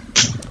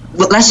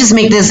let's just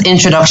make this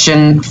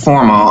introduction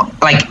informal,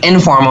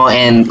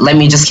 and let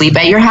me just sleep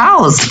at your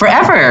house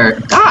forever.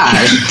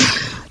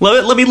 Gosh.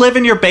 Let me live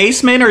in your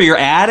basement or your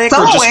attic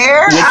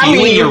somewhere. Or just with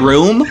you in your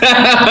room.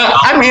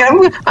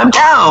 I'm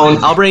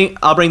down. I'll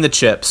bring the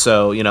chips.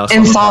 So and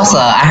salsa.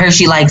 I heard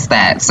she likes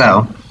that.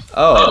 So.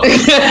 Oh.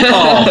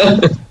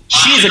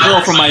 She's a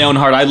girl from my own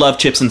heart. I love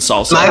chips and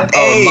salsa.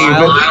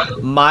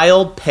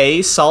 Mild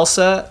pay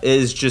salsa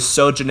is just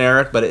so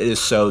generic, but it is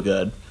so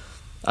good.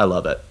 I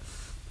love it.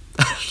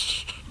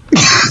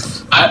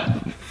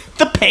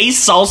 The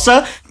Pace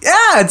salsa?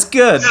 Yeah, it's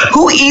good.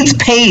 Who eats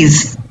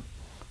Pace?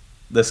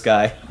 This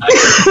guy.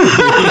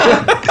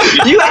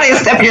 You gotta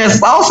step your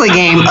salsa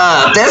game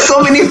up. There's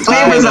so many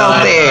flavors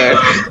out there.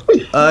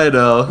 I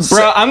know.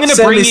 Bro, I'm gonna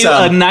bring you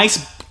a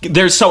nice...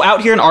 So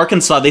out here in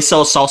Arkansas, they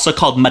sell a salsa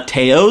called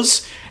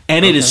Mateo's,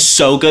 and it is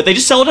so good. They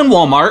just sell it in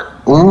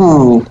Walmart.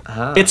 Ooh.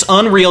 It's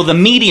unreal. The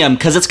medium,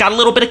 because it's got a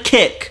little bit of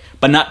kick,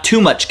 but not too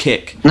much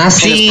kick. Now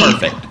see, it's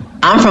perfect.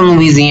 I'm from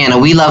Louisiana.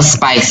 We love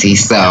spicy,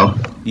 so...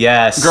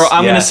 Yes. Girl,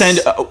 I'm going to send...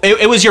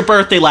 It was your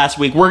birthday last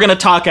week. We're going to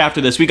talk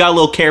after this. We got a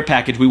little care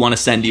package we want to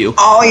send you.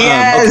 Oh,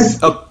 yes!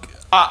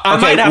 I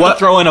might have to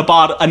throw in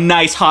a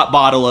nice hot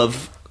bottle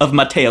of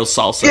Mateo's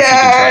salsa.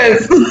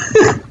 Yes!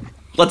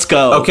 Let's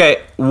go.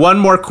 Okay, one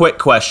more quick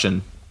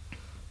question.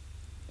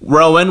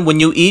 Rowan, when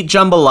you eat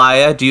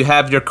jambalaya, do you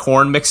have your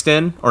corn mixed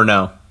in or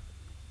no?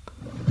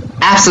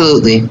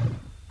 Absolutely.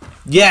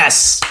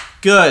 Yes!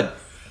 Good.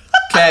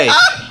 Okay.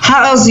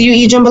 How else do you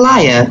eat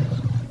jambalaya?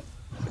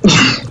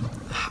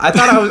 I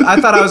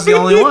thought I was the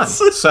only one.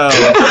 So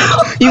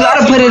you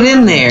gotta put it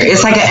in there.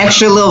 It's like an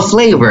extra little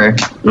flavor.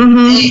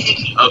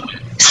 Mm-hmm.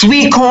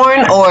 Sweet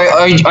corn, or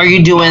are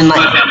you doing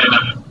like...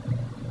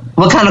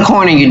 What kind of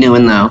corn are you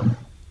doing though?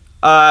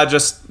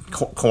 Just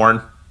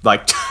corn,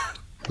 like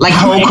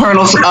whole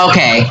kernels.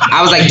 Okay,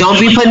 I was like, don't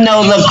be putting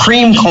no little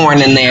cream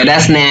corn in there.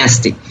 That's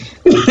nasty.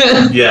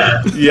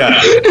 Yeah.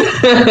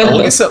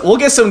 We'll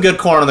get some good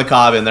corn on the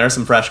cob in there,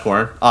 some fresh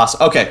corn.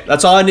 Awesome. Okay,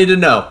 that's all I need to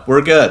know.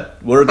 We're good.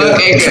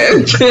 Okay,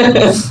 good.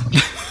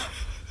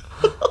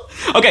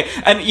 Okay,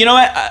 and you know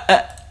what?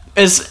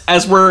 As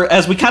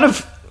we kind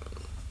of,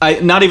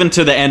 not even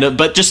to the end,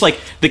 but just like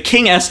the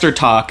King Esther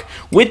talk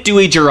with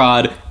Dewey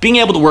Girard, being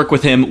able to work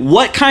with him,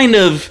 what kind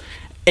of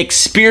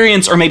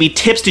experience or maybe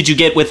tips did you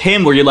get with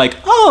him where you're like,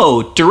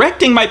 oh,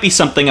 directing might be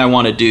something I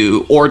want to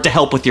do, or to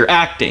help with your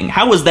acting?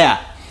 How was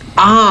that?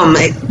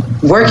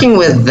 Working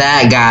with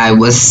that guy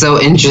was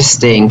so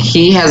interesting.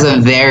 He has a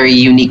very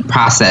unique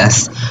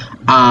process.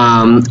 When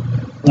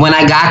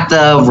I got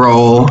the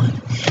role,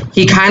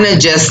 he kind of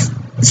just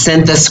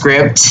sent the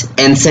script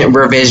and sent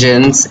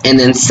revisions and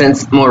then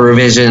sent more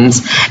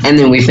revisions, and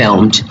then we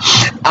filmed. So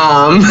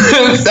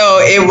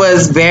it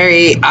was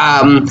very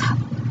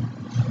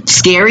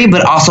scary,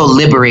 but also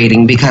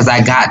liberating, because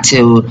I got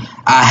to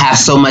have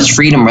so much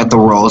freedom with the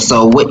role.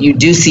 So what you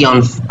do see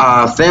on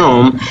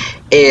film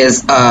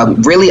is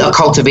really a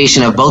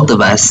cultivation of both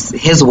of us,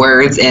 his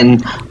words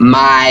and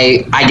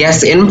my, I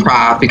guess,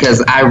 improv,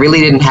 because I really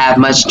didn't have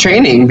much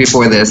training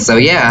before this. So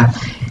yeah,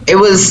 it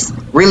was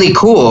really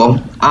cool.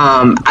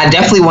 I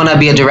definitely want to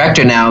be a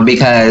director now,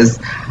 because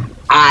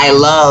I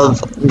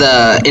love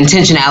the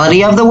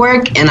intentionality of the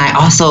work, and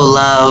I also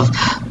love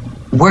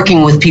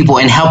working with people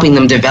and helping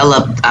them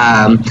develop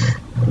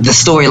the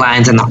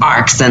storylines and the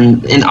arcs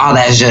and all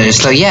that zhuzh.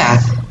 So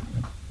yeah.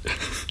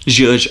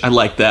 Zhuzh, I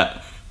like that.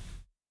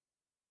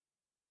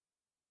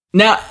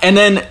 Now, and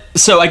then,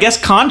 so I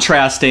guess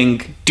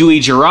contrasting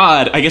Dewey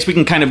Girard, I guess we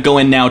can kind of go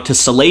in now to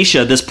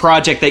Salacia, this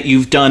project that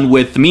you've done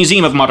with the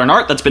Museum of Modern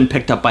Art that's been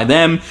picked up by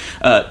them.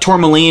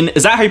 Tourmaline,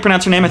 is that how you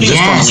pronounce her name? I think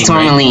it's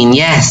Tourmaline, right?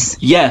 Yes.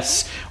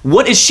 Yes.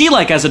 What is she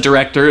like as a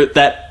director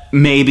that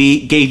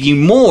maybe gave you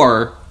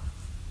more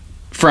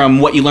from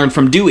what you learned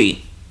from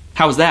Dewey?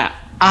 How was that?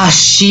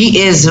 She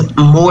is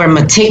more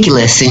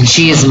meticulous, and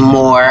she is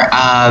more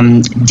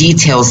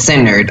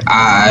detail-centered.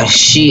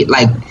 She,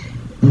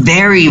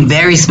 very,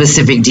 very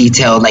specific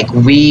detail.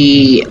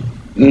 We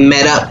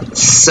met up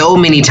so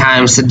many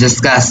times to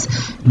discuss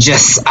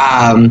just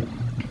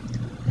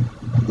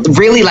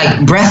really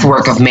breath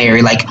work of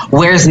Mary.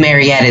 Where's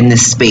Mary at in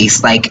this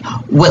space?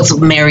 What's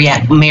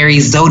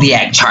Mary's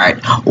zodiac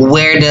chart?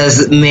 Where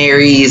does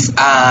Mary's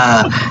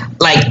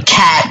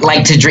cat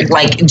like to drink?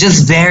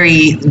 Just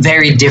very,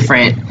 very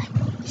different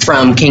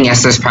from King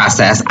Esther's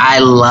process. I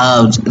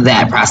loved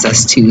that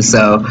process too.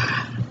 So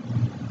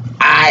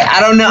I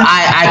don't know.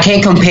 I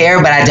can't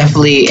compare, but I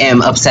definitely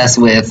am obsessed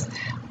with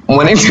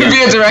wanting to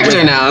be a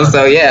director now.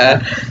 So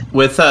yeah.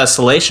 With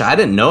Salacia, I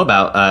didn't know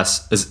about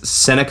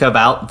Seneca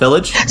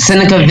Village.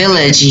 Seneca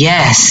Village,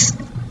 yes.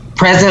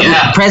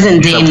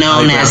 Present day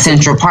known as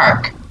Central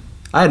Park.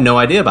 I had no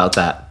idea about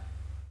that.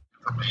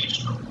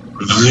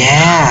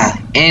 Yeah,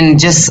 in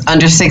just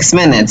under 6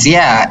 minutes.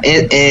 Yeah,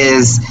 it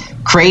is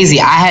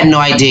crazy. I had no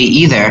idea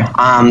either.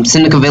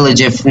 Seneca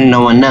Village, if no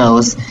one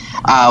knows,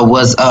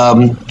 was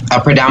a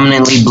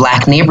predominantly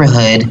black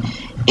neighborhood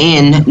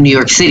in New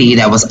York City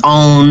that was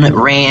owned,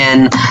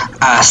 ran,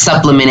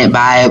 supplemented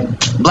by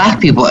black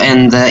people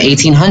in the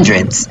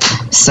 1800s.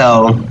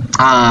 So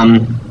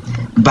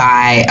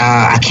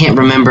I can't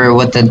remember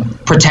what the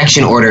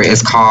protection order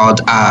is called.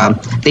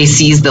 They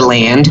seized the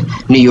land,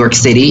 New York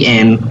City,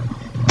 and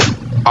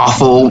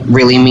awful,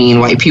 really mean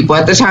white people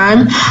at the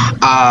time,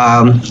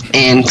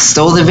 and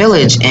stole the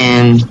village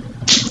and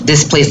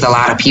displaced a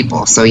lot of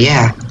people. So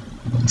yeah,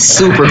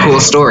 super cool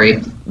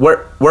story.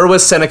 Where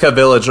was Seneca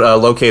Village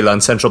located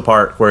on Central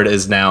Park, where it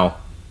is now?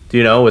 Do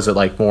you know? Was it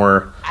like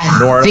more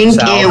north? I think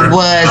south, it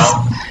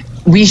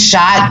was. We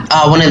shot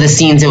one of the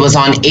scenes. It was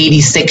on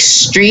 86th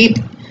Street,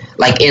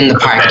 like in the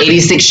park.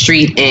 86th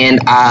Street and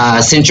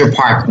Central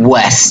Park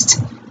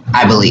West,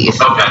 I believe.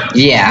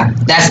 Okay. Yeah,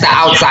 that's the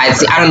outside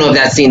scene. I don't know if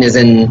that scene is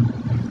in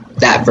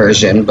that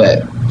version,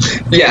 but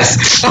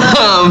yes.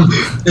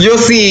 You'll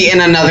see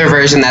in another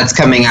version that's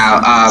coming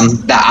out,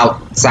 the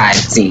outside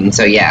scene.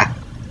 So yeah.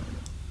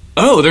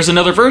 Oh, there's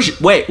another version.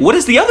 Wait, what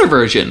is the other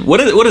version? What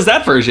is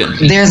that version?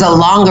 There's a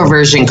longer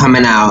version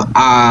coming out.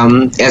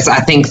 It's, I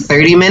think,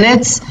 30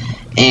 minutes,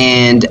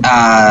 and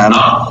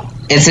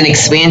it's an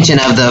expansion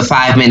of the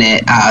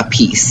 5-minute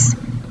piece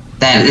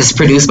that is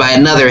produced by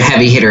another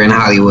heavy hitter in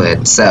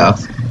Hollywood. So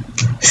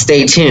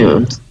stay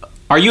tuned.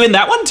 Are you in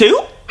that one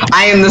too?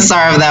 I am the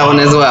star of that one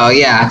as well,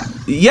 yeah.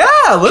 Yeah,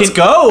 let's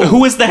go.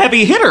 Who is the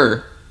heavy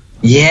hitter?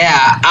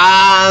 Yeah,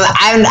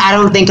 I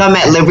don't think I'm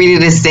at liberty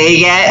to say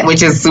yet,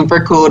 which is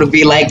super cool to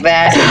be like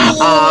that.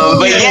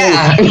 But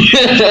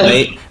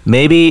yeah.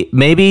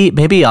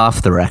 maybe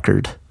off the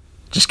record.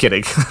 Just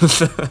kidding.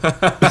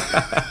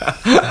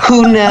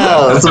 Who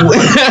knows?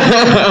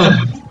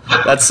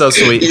 That's so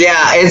sweet.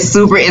 Yeah,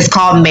 it's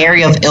called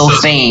Mary of Ill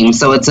Fame.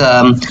 So it's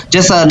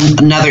just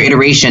another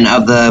iteration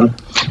of the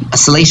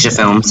Salacia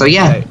film. So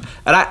yeah. Okay.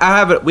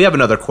 And we have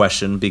another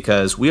question,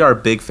 because we are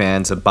big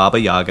fans of Baba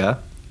Yaga,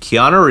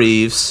 Keanu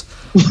Reeves,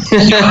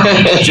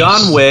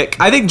 John Wick.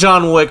 I think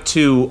John Wick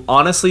 2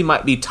 honestly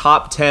might be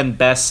top 10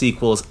 best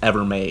sequels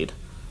ever made.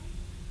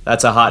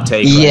 That's a hot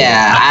take.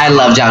 Yeah, I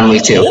love John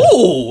Wick 2.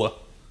 Ooh.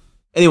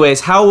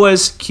 Anyways, how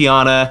was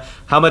Keanu?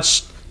 How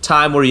much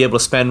time were you able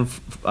to spend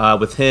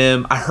with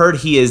him? I heard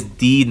he is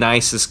the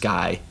nicest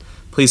guy.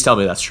 Please tell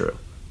me that's true.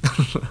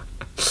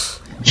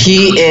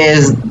 He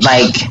is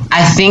like,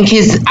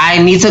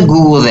 I need to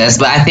Google this,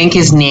 but I think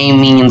his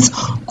name means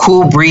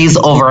cool breeze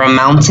over a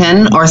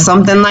mountain or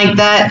something like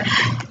that.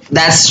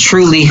 That's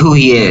truly who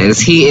he is.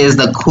 He is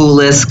the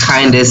coolest,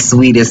 kindest,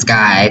 sweetest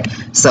guy.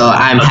 So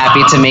I'm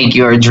happy to make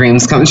your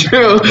dreams come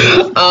true.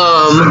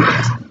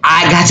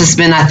 I got to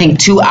spend, I think,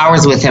 2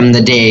 hours with him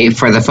the day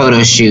for the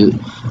photo shoot.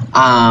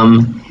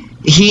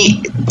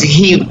 He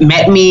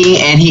met me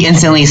and he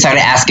instantly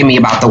started asking me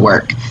about the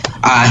work.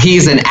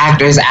 He's an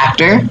actor's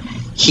actor.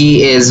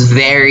 He is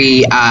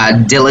very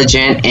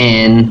diligent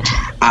in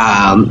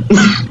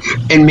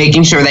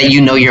making sure that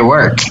you know your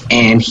work.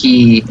 And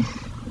he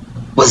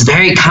was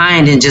very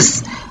kind and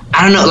just,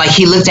 I don't know, like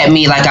he looked at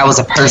me like I was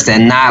a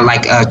person, not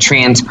like a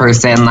trans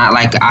person, not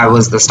like I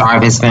was the star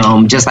of his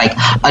film, just like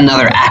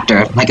another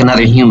actor, like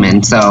another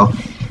human. So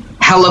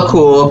hella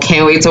cool.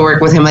 Can't wait to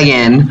work with him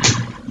again.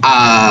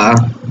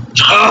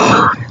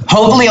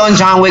 Hopefully on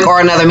John Wick or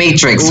another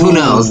Matrix. Who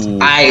knows?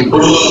 I'm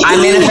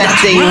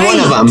manifesting one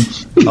of them.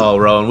 Oh,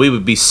 Rowan, we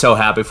would be so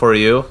happy for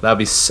you. That would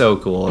be so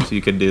cool if you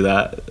could do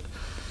that.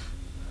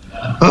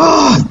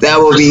 Oh, that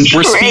will be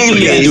We're crazy.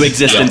 speaking it into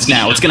existence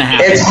now. It's going to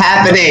happen. It's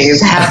happening.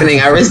 It's happening.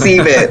 I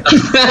receive it.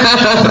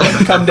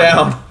 Come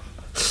down.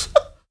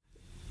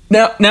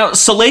 Now,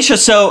 Salacia.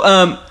 So,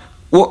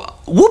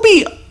 I'll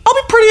be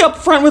pretty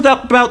upfront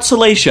about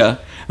Salacia.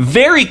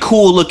 Very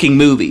cool looking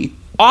movie.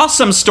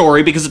 Awesome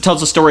story, because it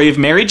tells the story of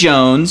Mary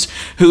Jones,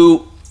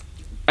 who,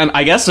 and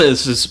I guess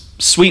this is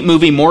sweet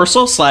movie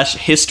morsel /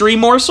 history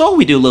morsel.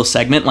 We do a little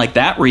segment like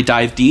that where we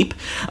dive deep.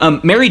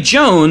 Mary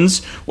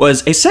Jones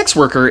was a sex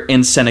worker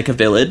in Seneca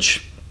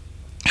Village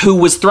who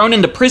was thrown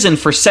into prison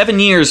for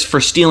 7 years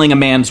for stealing a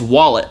man's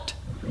wallet.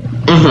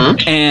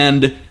 Mm-hmm.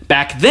 And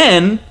back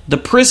then, the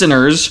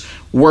prisoners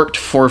worked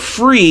for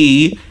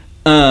free,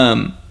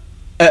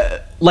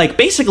 like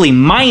basically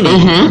mining.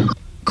 Mm-hmm.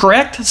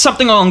 Correct?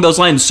 Something along those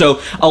lines. So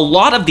a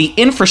lot of the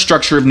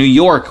infrastructure of New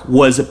York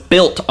was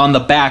built on the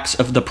backs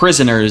of the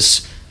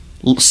prisoners,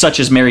 such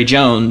as Mary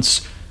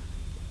Jones.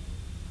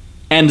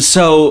 And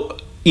so,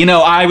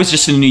 I was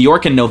just in New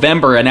York in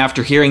November, and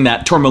after hearing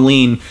that,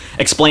 Tourmaline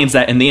explains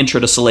that in the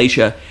intro to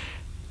Salacia.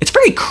 It's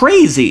very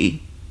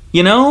crazy,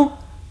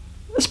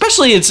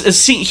 Especially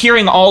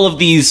hearing all of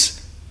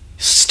these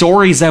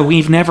stories that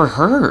we've never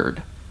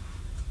heard,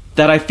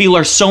 that I feel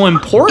are so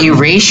important.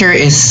 Erasure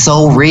is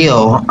so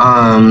real.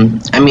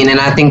 And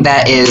I think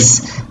that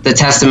is the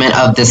testament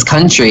of this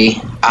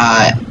country,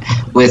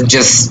 with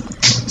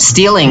just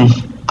stealing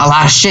a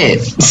lot of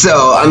shit.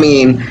 So,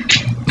 I'm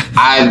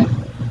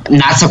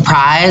not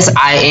surprised.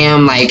 I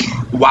am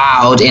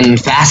wowed and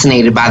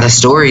fascinated by the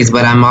stories,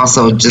 but I'm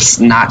also just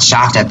not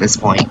shocked at this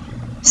point.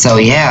 So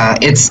yeah,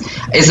 it's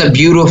a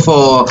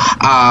beautiful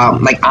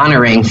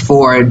honoring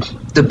for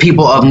the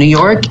people of New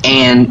York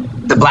and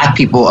the Black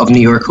people of New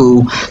York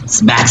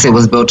whose backs it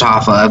was built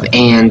off of,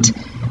 and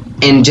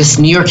just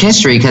New York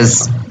history,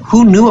 because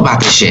who knew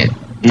about this shit?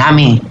 Not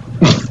me.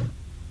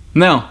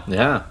 No.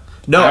 Yeah.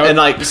 No, and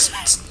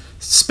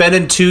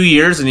spending 2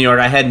 years in New York,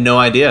 I had no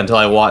idea until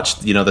I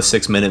watched, the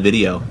 6-minute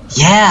video.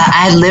 Yeah,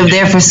 I lived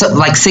there for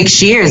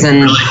 6 years,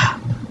 and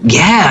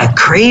yeah,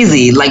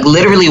 crazy.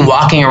 Literally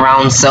walking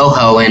around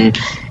Soho and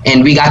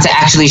And we got to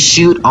actually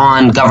shoot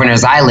on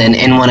Governor's Island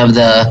in one of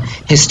the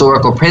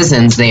historical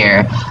prisons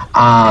there,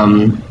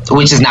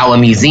 which is now a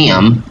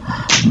museum.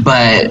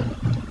 But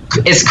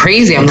it's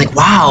crazy. I'm like,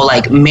 wow,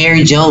 like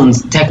Mary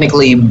Jones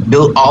technically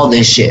built all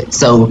this shit.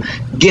 So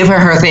give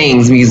her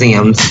things,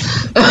 museums.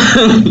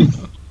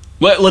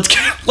 Let's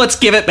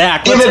give it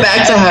back. Give it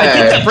back to her. I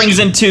think that brings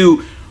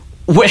into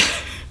with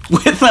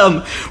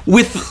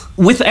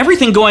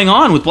everything going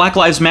on with Black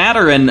Lives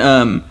Matter and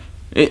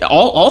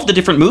all of the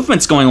different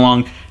movements going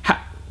along.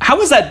 How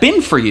has that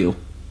been for you?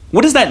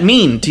 What does that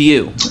mean to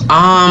you?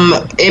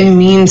 It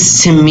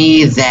means to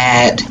me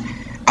that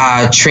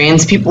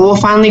trans people will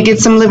finally get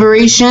some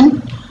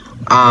liberation,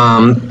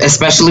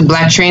 especially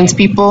Black trans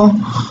people.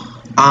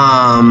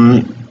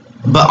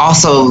 But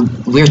also,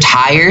 we're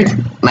tired,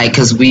 like,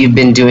 because we've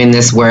been doing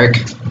this work.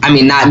 I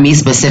mean, not me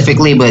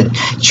specifically, but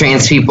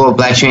trans people,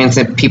 Black trans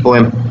people,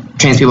 and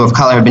trans people of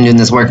color have been doing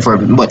this work for,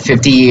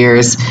 50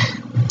 years,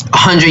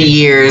 100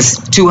 years,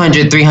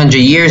 200, 300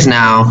 years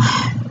now.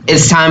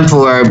 It's time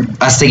for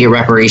us to get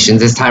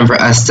reparations. It's time for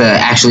us to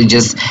actually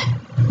just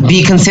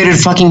be considered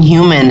fucking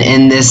human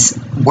in this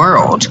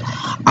world.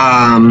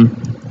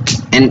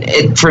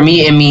 And for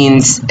me, it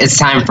means it's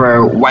time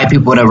for white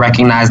people to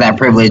recognize that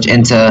privilege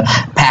and to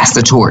pass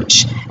the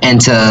torch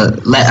and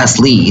to let us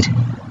lead,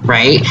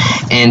 right?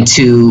 And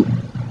to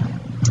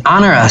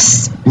honor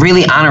us,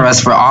 really honor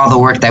us for all the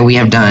work that we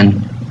have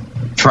done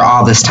for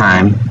all this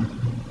time.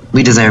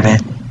 We deserve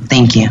it.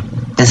 Thank you.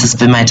 This has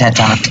been my TED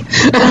Talk.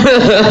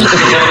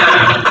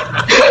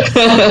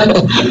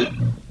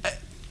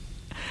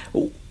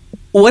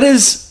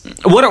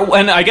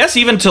 And I guess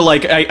even to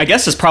like, I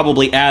guess this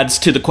probably adds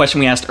to the question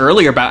we asked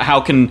earlier about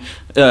how can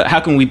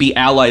we be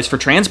allies for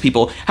trans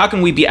people? How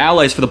can we be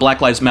allies for the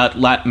Black Lives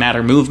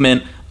Matter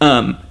movement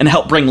and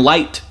help bring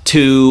light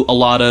to a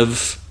lot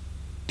of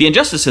the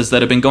injustices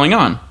that have been going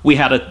on? We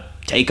had a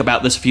take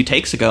about this a few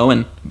takes ago,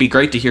 and it'd be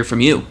great to hear from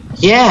you.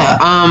 Yeah,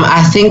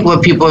 I think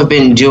what people have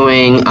been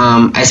doing,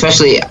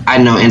 especially I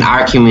know in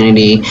our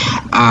community,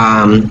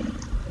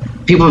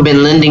 people have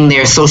been lending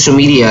their social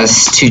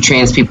medias to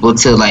trans people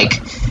to, like,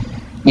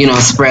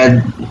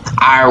 spread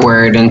our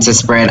word and to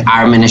spread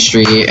our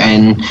ministry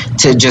and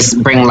to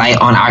just bring light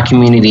on our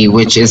community,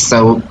 which is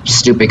so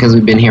stupid because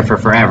we've been here for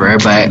forever.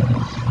 But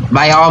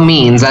by all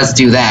means, let's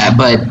do that.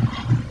 But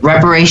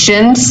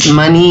reparations,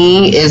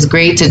 money is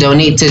great to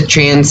donate to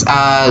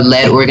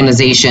trans-led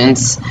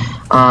organizations,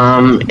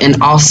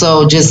 and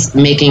also just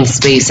making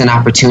space and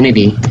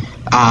opportunity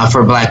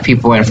for Black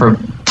people and for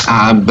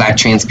Black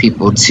trans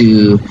people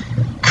to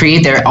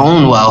create their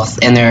own wealth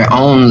and their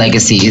own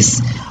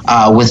legacies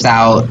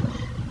without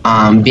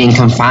being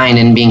confined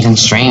and being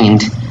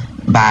constrained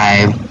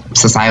by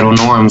societal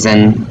norms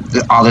and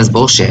all this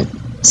bullshit.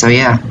 So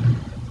yeah.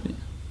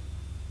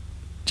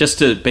 Just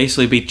to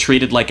basically be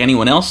treated like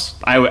anyone else,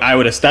 I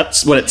would.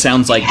 That's what it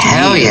sounds like.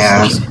 Hell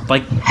yeah!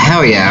 Like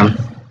hell yeah!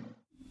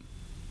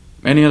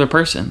 Any other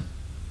person.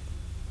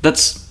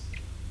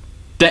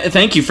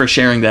 Thank you for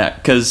sharing that,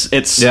 because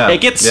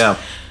it gets. Yeah.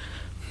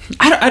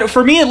 I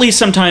for me at least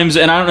sometimes,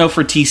 and I don't know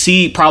for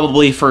TC,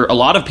 probably for a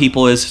lot of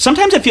people, is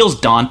sometimes it feels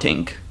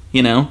daunting,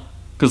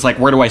 because like,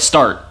 where do I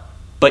start?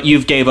 But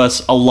you've gave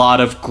us a lot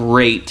of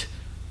great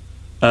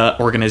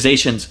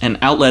organizations and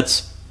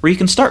outlets where you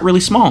can start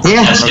really small.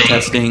 Yeah.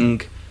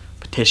 Protesting,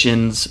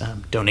 petitions,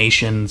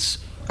 donations.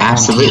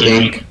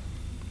 Absolutely.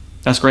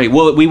 That's great.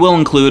 Well, we will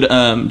include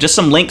just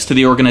some links to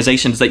the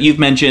organizations that you've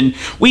mentioned.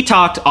 We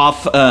talked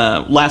off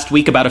last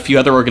week about a few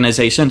other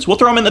organizations. We'll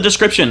throw them in the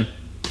description.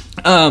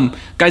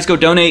 Guys, go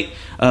donate,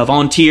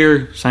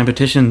 volunteer, sign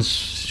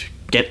petitions,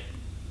 get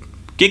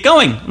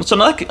going. It's an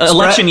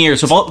election year,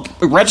 so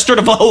register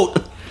to vote.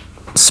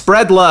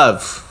 Spread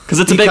love. Because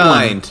it's a big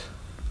one.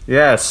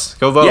 Yes,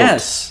 go vote.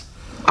 Yes.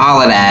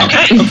 All of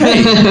that.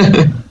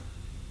 Okay.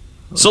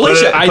 So,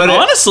 Alicia,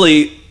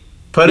 honestly...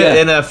 Put it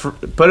in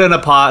a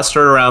pot,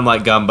 stir it around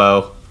like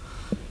gumbo.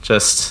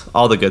 Just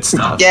all the good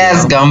stuff.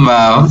 Yes,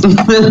 gumbo.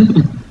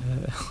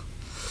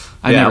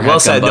 Well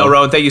said. No,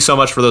 Rowan, thank you so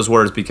much for those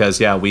words, because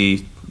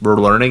we're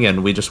learning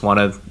and we just want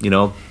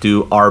to,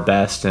 do our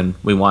best, and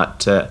we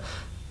want to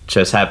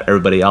just have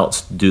everybody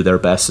else do their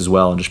best as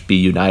well and just be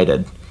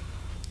united.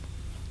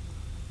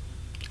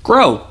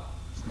 Grow.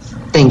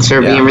 Thanks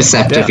for being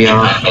receptive,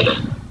 y'all.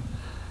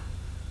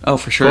 Oh,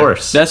 for sure. Of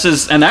course.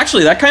 And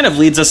actually that kind of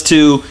leads us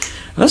to,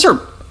 those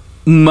are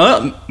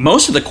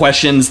most of the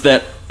questions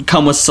that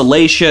come with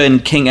Salacia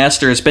and King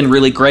Esther. Has been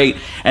really great,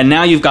 and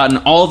now you've gotten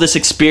all this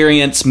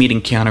experience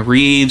meeting Keanu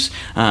Reeves,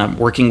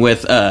 working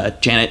with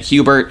Janet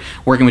Hubert,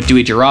 working with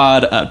Dewey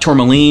Gerard,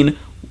 Tourmaline.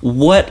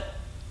 What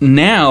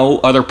now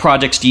other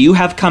projects do you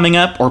have coming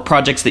up, or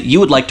projects that you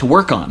would like to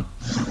work on?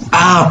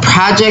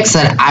 Projects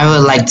that I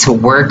would like to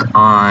work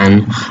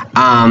on.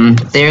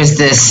 There's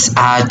this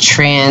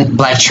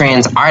Black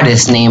trans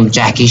artist named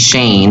Jackie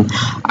Shane.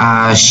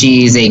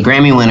 She's a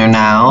Grammy winner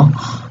now.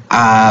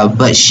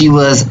 but she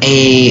was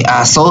a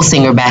soul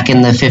singer back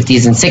in the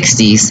 50s and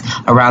 60s,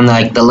 around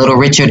the Little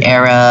Richard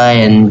era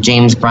and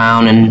James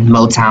Brown and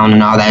Motown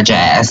and all that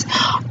jazz.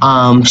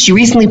 She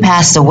recently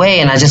passed away,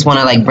 and I just want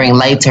to bring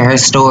light to her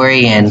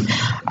story, and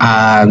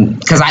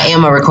because I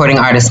am a recording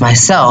artist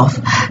myself,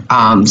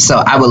 so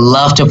I would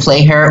love to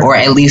play her, or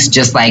at least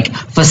just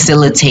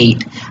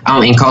facilitate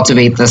and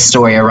cultivate the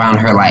story around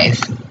her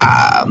life.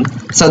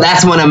 So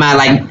that's one of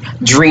my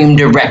dream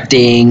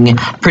directing,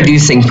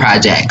 producing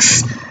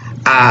projects.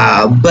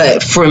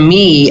 But for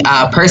me,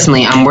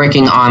 personally, I'm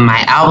working on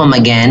my album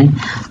again.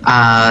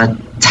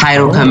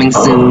 Title coming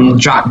soon,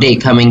 drop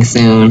date coming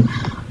soon.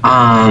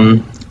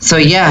 So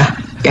yeah,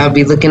 y'all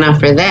be looking out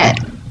for that.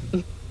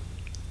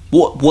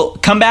 We'll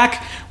come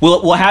back.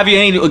 We'll have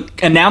you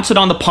announce it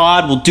on the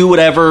pod. We'll do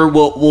whatever.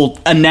 We'll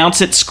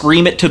announce it,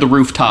 scream it to the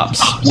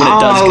rooftops when it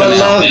does come out. I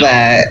love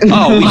that.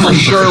 Oh, we for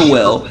sure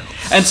will.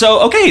 And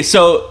so, okay,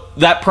 so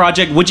that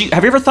project,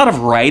 have you ever thought of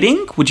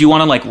writing? Would you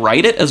want to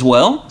write it as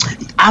well?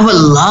 I would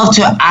love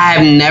to.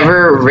 I've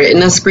never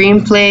written a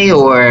screenplay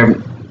or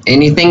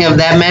anything of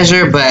that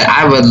measure, but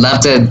I would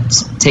love to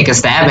take a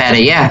stab at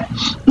it. Yeah.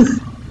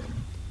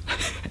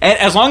 And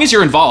as long as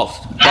you're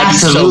involved.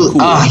 Absolutely. So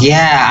cool. Oh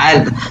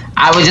yeah,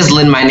 I would just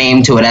lend my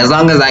name to it. As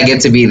long as I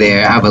get to be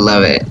there, I would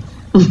love it.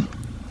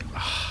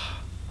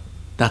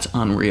 That's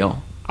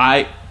unreal.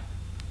 I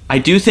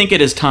do think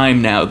it is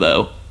time now,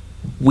 though.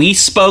 We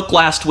spoke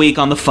last week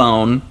on the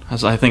phone,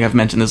 as I think I've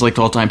mentioned this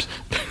 12 times,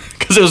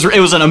 because it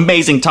was an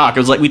amazing talk. It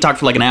was we talked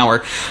for an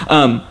hour.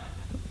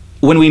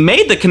 When we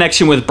made the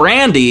connection with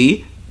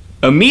Brandy,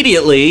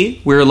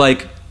 immediately we were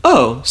like,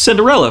 oh,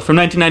 Cinderella from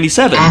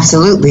 1997.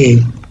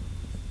 Absolutely.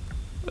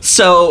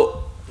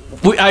 So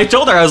I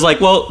told her, I was like,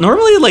 well,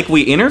 normally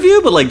we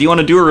interview, but do you want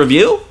to do a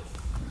review?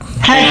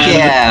 Heck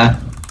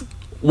yeah.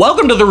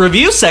 Welcome to the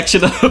review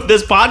section of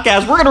this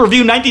podcast. We're going to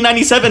review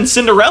 1997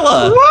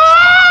 Cinderella.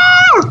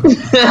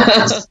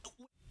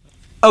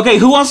 Okay,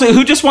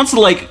 who just wants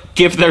to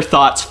give their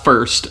thoughts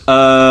first? Let's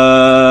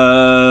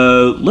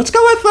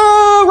go with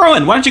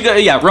Rowan. Why don't you go?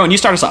 Yeah, Rowan, you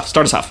start us off.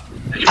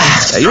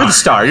 Yeah, you're the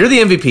star. You're the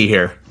MVP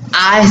here.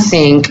 I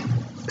think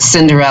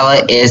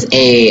Cinderella is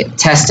a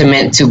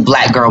testament to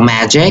Black girl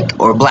magic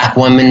or Black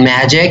woman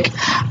magic.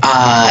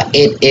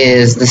 It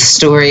is the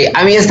story,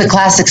 it's the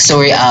classic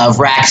story of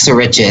rags to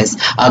riches.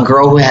 A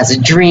girl who has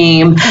a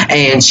dream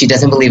and she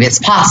doesn't believe it's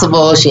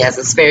possible. She has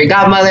this fairy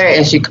godmother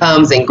and she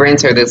comes and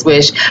grants her this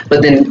wish,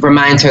 but then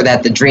reminds her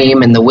that the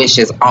dream and the wish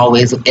is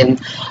always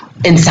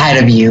inside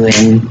of you,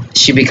 and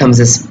she becomes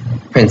this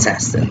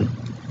princess and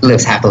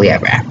lives happily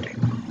ever after.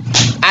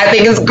 I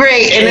think it's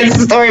great, and it's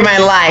the story of my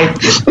life.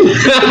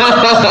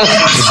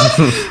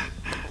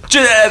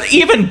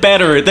 Even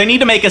better, they need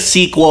to make a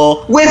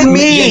sequel with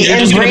me,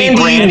 and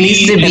Brandy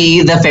needs to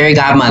be the fairy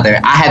godmother.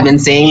 I have been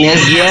saying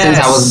this since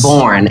I was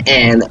born,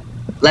 and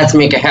let's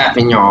make it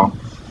happen, y'all.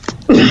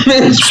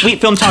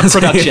 Sweet Film Talk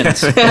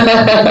Productions.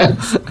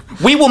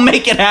 We will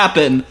make it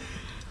happen.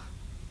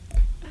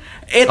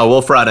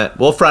 We'll front it.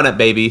 We'll front it,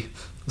 baby.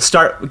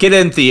 Get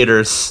in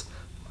theaters.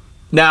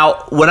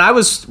 Now, when I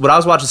was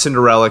watching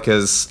Cinderella,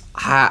 because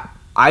I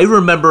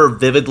remember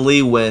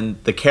vividly when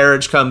the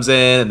carriage comes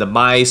in and the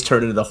mice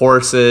turn into the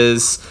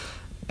horses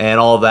and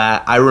all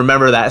that. I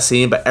remember that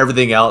scene, but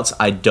everything else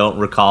I don't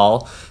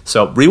recall.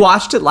 So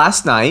rewatched it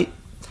last night,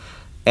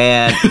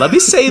 and let me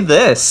say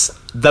this.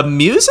 The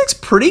music's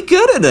pretty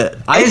good in it.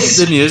 I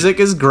think the music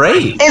is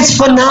great. It's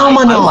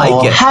phenomenal. I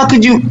like it. How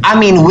could you?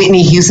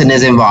 Whitney Houston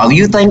is involved.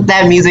 You think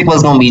that music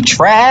was going to be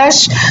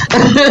trash? The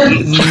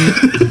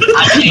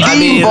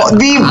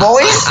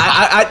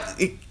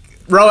voice?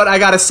 Rowan, I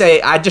got to say,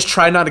 I just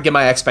try not to get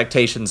my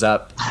expectations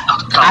up.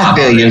 I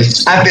feel you.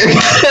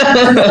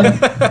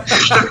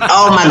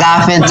 Oh my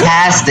God,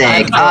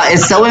 fantastic.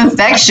 It's so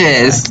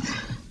infectious.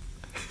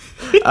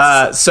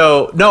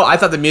 No, I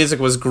thought the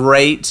music was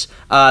great.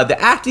 The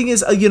acting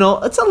is,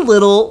 it's a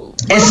little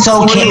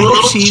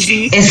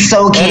cheesy. It's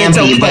so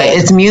campy, but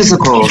it's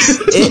musicals.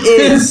 It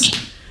is.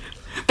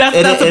 That's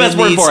the best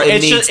word for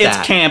it. It's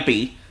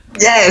campy.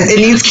 Yes, it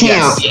needs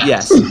camp.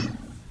 Yes.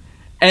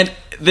 And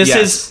this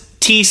is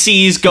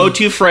TC's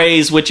go-to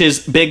phrase, which is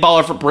Big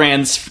Baller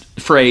Brand's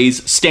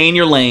phrase, stay in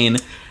your lane.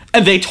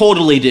 And they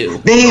totally do.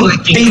 They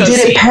did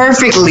it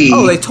perfectly.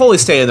 Oh, they totally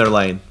stay in their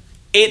lane.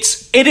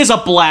 It is a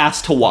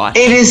blast to watch.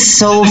 It is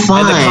so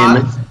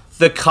fun.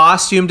 The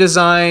costume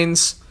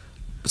designs,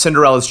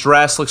 Cinderella's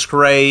dress looks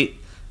great.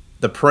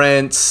 The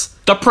prince,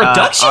 the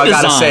production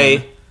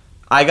design.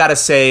 I gotta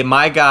say,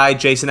 my guy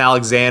Jason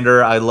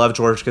Alexander. I love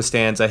George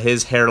Costanza.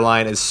 His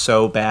hairline is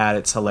so bad,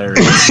 it's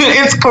hilarious.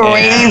 It's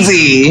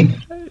crazy.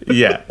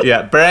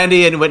 Yeah.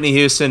 Brandy and Whitney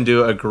Houston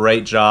do a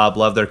great job.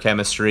 Love their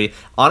chemistry.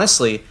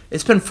 Honestly,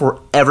 it's been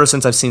forever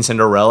since I've seen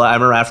Cinderella. I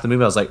remember after the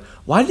movie, I was like,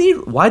 why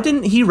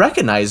didn't he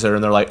recognize her?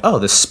 And they're like, oh,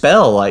 the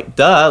spell,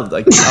 duh. I was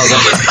like,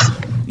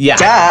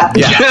 yeah.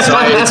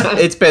 So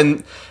it's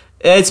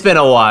been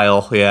a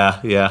while.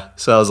 Yeah.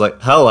 So I was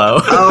like, hello.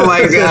 Oh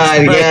my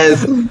God,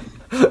 yes.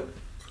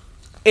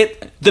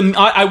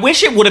 I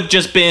wish it would have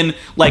just been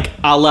like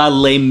a la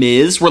Les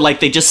Mis, where like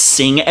they just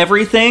sing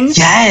everything.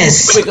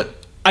 Yes.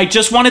 I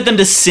just wanted them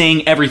to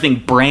sing everything.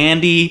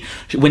 Brandy,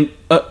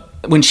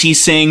 when she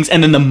sings,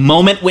 and then the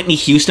moment Whitney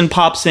Houston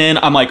pops in,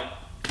 I'm like,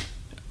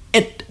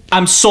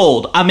 I'm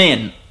sold. I'm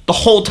in. The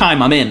whole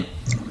time I'm in.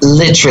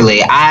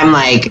 Literally, I'm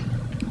like,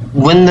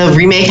 when the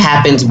remake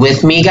happens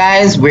with me,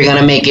 guys, we're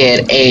gonna make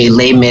it a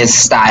Les Mis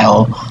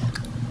style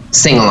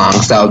sing along.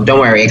 So don't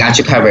worry, I got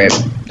you covered.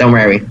 Don't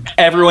worry.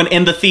 Everyone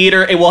in the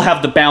theater, it will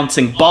have the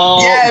bouncing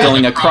ball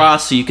going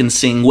across, so you can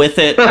sing with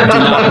it. Do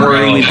not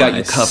worry, we've got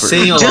you covered.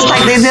 Just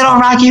like they did on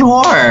Rocky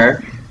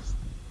Horror.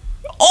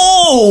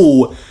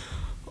 Oh,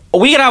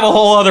 we could have a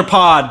whole other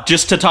pod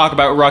just to talk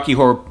about Rocky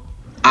Horror.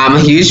 I'm a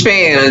huge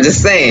fan. I'm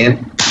just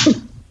saying.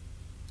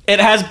 It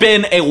has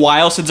been a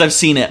while since I've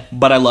seen it,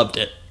 but I loved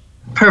it.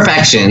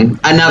 Perfection.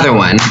 Another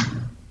one.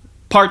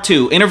 Part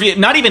 2. Interview.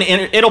 Not even.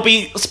 It'll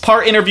be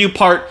part interview,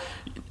 part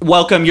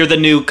welcome. You're the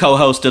new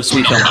co-host of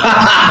Sweet Film.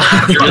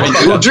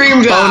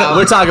 Dream job.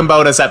 We're talking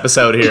bonus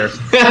episode here.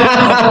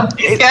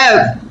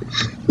 Yes.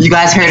 You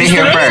guys heard it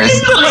here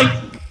first.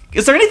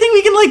 Is there anything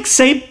we can like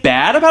say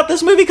bad about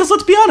this movie? Because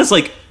let's be honest,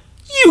 like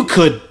you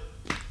could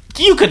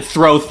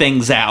throw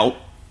things out.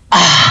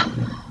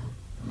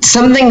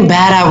 Something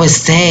bad I would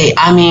say.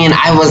 I mean,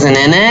 I wasn't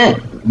in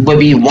it. Would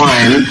be 1. 2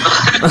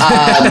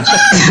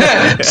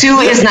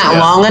 is not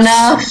long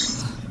enough.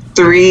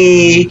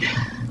 3,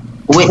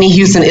 Whitney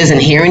Houston isn't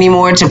here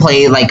anymore to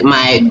play like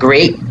my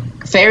great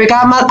fairy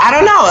godmother. I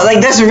don't know.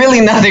 Like, there's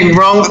really nothing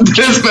wrong with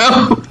this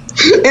film.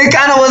 It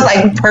kind of was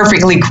like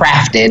perfectly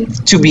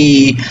crafted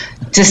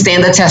to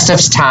stand the test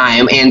of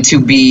time and to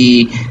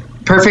be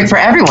perfect for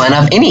everyone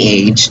of any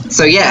age.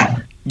 So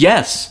yeah.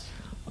 Yes.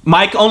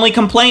 My only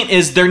complaint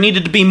is there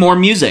needed to be more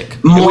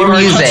music. More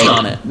music.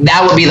 On it.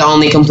 That would be the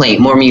only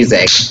complaint. More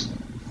music.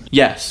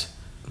 Yes.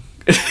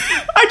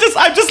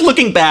 I'm just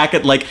looking back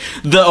at like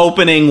the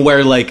opening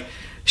where like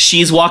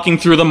she's walking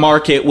through the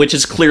market, which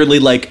is clearly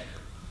like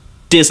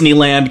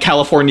Disneyland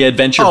California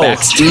Adventure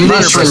backstage.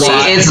 Literally,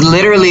 it's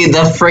literally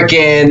the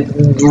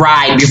freaking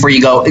ride before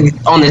you go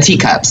on the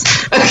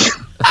teacups.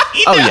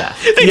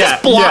 They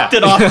just blocked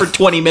it off for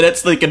 20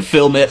 minutes so they can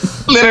film it.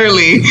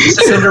 Literally.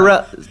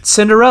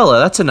 Cinderella,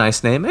 that's a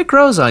nice name. It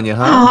grows on you,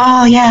 huh?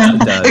 Oh, yeah. It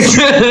does.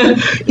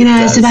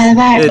 It's about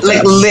that.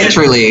 Like,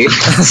 literally.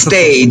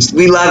 Staged.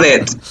 We love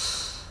it.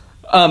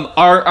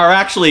 Our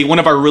actually, one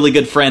of our really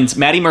good friends,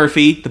 Maddie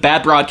Murphy, the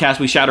Bad Broadcast,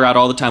 we shout her out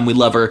all the time. We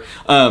love her.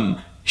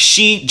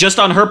 She, just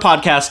on her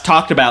podcast,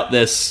 talked about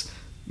this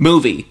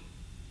movie.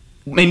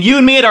 And you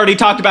and me had already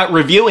talked about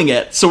reviewing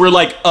it, so we're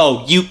like,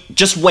 oh, you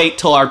just wait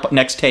till our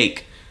next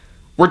take.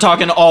 We're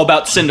talking all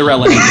about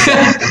Cinderella.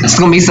 It's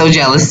gonna be so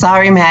jealous.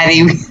 Sorry,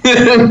 Maddie.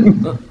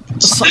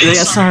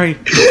 Sorry.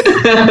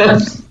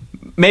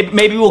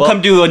 Maybe we'll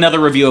come do another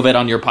review of it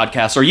on your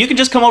podcast, or you can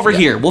just come over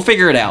here. We'll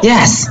figure it out.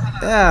 Yes.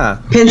 Yeah.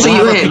 Pencil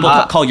you in. People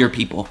call your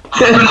people.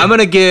 I'm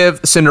gonna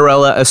give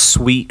Cinderella a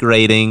sweet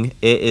rating.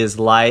 It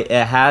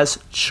has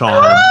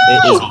charm.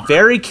 It is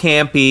very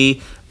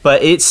campy,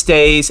 but it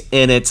stays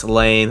in its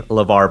lane.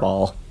 LeVar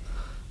Ball.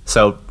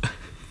 So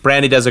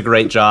Brandy does a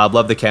great job.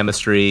 Love the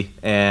chemistry,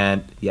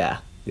 and yeah.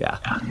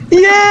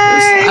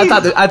 Yay!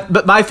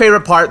 But my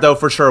favorite part, though,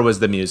 for sure, was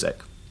the music.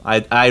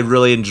 I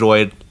really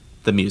enjoyed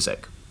the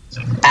music.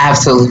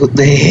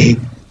 Absolutely.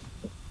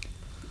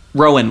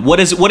 Rowan, what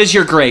is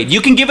your grade? You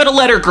can give it a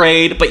letter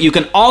grade, but you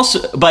can also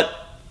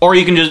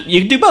you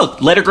can do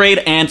both, letter grade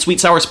and sweet,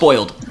 sour,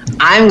 spoiled.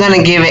 I'm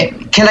gonna give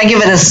it. Can I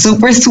give it a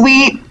super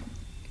sweet?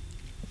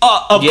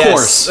 Of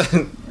course.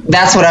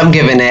 That's what I'm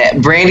giving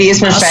it. Brandy is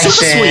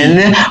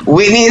perfection.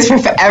 Whitney is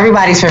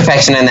everybody's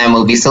perfection in that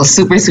movie. So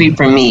super sweet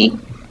for me.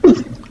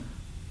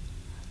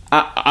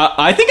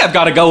 I think I've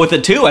got to go with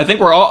it too. I think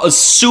we're all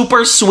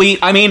super sweet.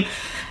 I mean,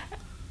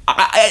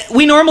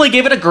 we normally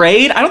give it a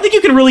grade. I don't think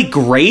you can really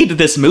grade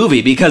this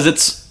movie because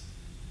it's.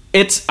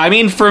 I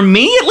mean, for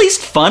me at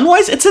least, fun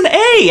wise, it's an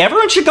A.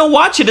 Everyone should go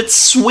watch it. It's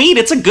sweet.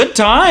 It's a good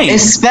time,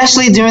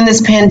 especially during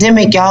this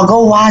pandemic. Y'all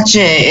go watch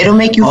it. It'll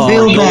make you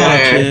feel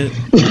better.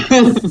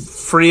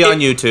 Free on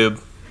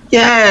YouTube.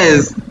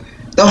 Yes,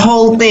 the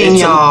whole thing,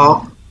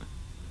 y'all.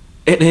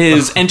 It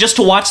is, and just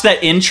to watch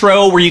that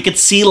intro where you could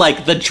see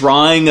like the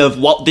drawing of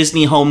Walt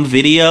Disney Home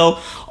Video.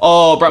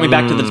 Oh, it brought me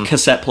back to the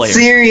cassette player.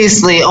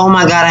 Seriously, oh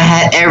my god, I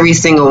had every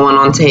single one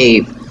on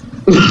tape.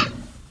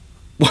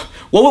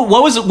 What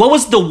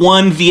was the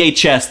one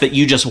VHS that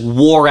you just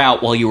wore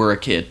out while you were a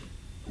kid?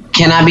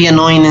 Can I be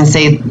annoying and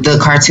say the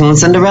cartoon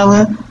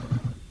Cinderella?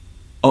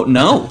 Oh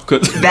no!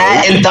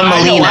 That and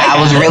Thumbelina.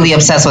 I was really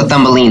obsessed with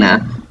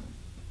Thumbelina.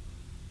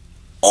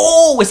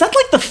 Oh, is that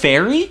like the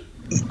fairy?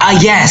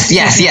 Yes.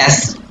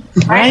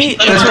 Right?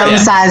 The thumb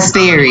size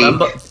theory.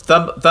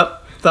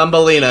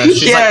 Thumbelina.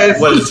 She's yes.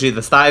 Like, what is she?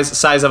 The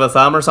size of a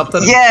thumb or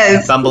something?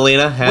 Yes.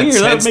 Thumbelina. Hence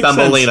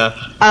Thumbelina.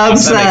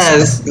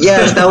 Obsessed.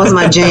 Yes, that was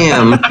my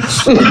jam.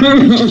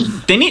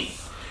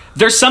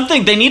 There's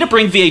something, they need to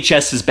bring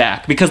VHSs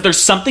back because there's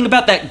something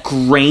about that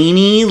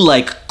grainy,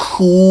 like,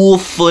 cool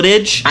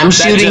footage. I'm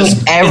shooting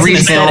every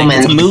film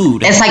and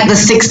mood. It's like the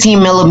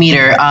 16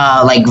 millimeter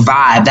like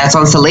vibe. That's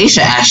on Salacia,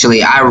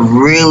 actually.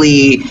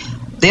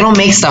 They don't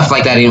make stuff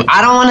like that anymore.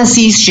 I don't want to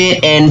see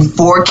shit in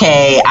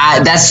 4K.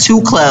 That's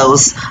too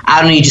close.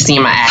 I don't need you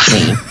seeing my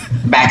acne.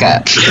 Back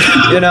up.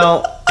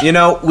 You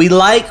know, we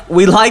like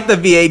the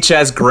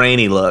VHS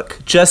grainy look,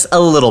 just a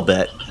little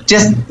bit.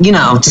 Just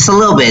a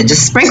little bit.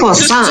 Just sprinkle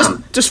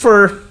some. Just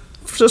for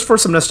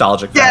some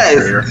nostalgic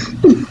factor here.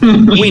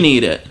 We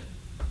need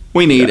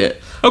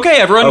it. Okay,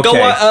 everyone,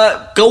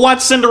 go watch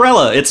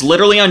Cinderella. It's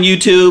literally on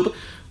YouTube.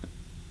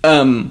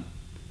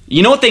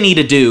 You know what they need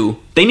to do?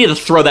 They need to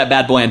throw that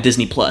bad boy on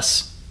Disney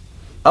Plus.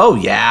 Oh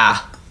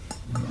yeah.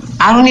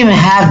 I don't even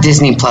have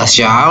Disney Plus,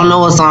 y'all. I don't know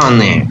what's on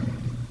there.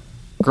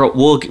 Girl,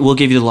 we'll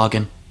give you the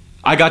login.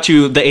 I got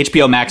you the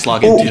HBO Max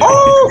login too.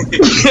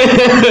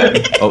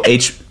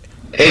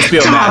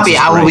 HBO Max.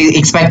 I will be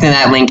expecting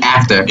that link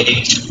after.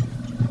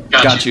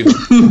 Got you.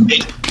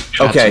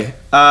 Okay.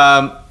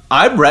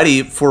 I'm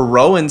ready for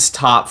Rowan's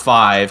top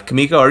 5.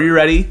 Kamiko, are you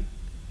ready?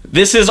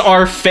 This is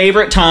our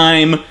favorite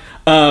time.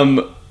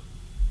 I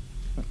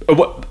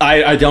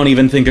don't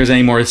even think there's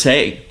any more to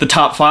say. The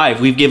top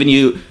 5. We've given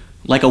you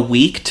like a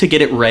week to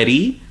get it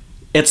ready.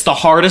 It's the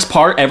hardest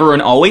part.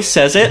 Everyone always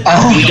says it.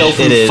 We go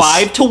from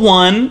 5 to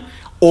 1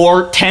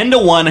 or 10 to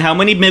 1. How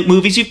many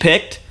movies you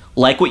picked?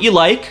 Like what you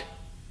like.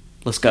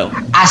 Let's go.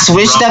 I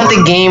switched up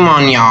the game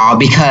on y'all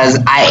because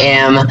I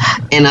am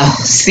in a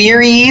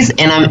series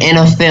and I'm in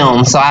a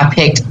film. So I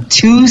picked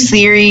 2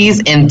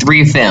 series and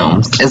 3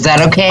 films. Is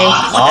that okay?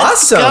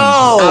 Awesome.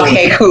 Go.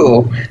 Okay,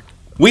 cool.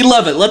 We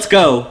love it. Let's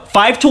go.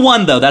 5 to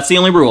 1, though. That's the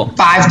only rule.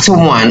 5 to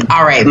 1.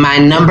 All right, my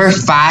number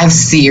 5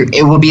 series.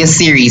 It will be a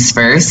series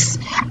first.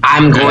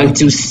 I'm going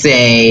to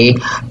say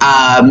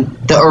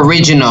the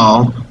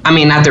original. I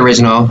mean, not the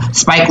original.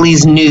 Spike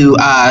Lee's new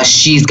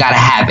She's Gotta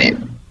Have It.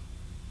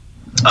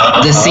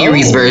 The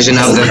series version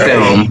of the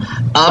film.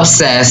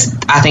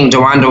 Obsessed. I think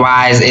DeWanda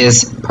Wise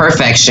is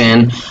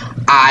perfection.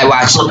 I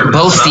watched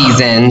both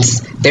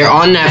seasons. They're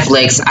on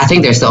Netflix. I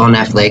think they're still on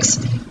Netflix.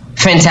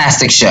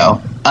 Fantastic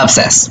show.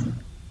 Obsessed.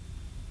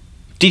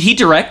 Did he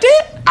direct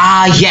it?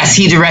 Yes,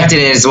 he directed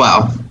it as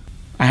well.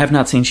 I have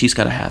not seen She's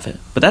Gotta Have It.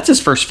 But that's his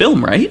first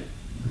film, right?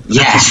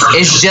 Yes,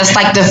 it's just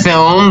like the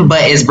film,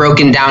 but it's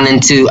broken down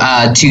into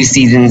 2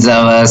 seasons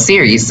of a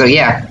series. So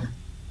yeah.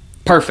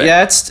 Perfect.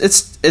 Yeah,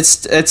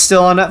 it's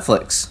still on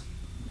Netflix.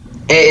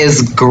 It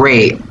is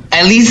great.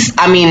 At least,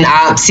 I mean,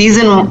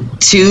 season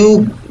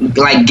 2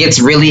 like gets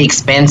really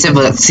expensive,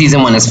 but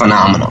season 1 is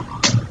phenomenal.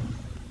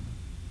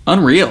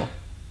 Unreal.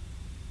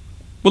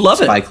 We love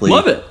Spike it. Lee.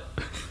 Love it.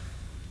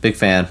 Big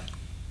fan.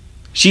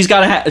 She's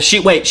gotta have.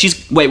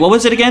 Wait. What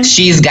was it again?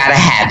 She's Gotta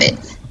Have It.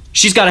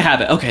 She's Gotta Have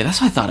It. Okay, that's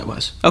what I thought it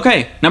was.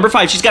 Okay, number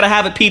 5. She's Gotta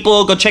Have It.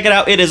 People, go check it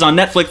out. It is on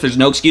Netflix. There's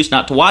no excuse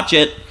not to watch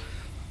it.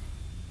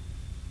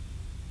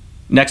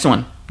 Next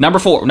one. Number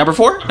 4. Number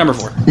 4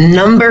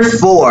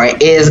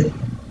 is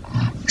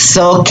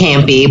so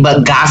campy,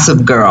 but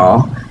Gossip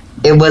Girl.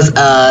 It was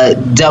a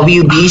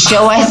WB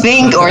show, I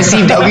think, or a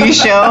CW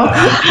show.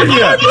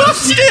 Yeah.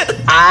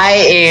 I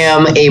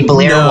am a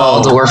Blair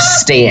Waldorf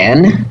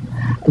stan.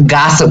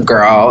 Gossip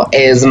Girl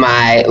is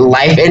my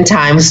life and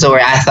time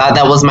story. I thought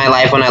that was my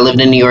life when I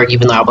lived in New York,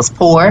 even though I was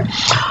poor.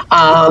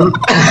 But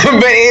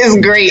it is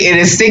great. It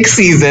is 6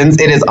 seasons.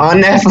 It is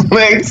on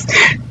Netflix.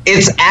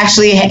 It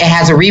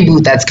has a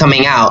reboot that's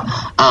coming out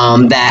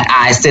that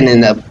I sent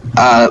in the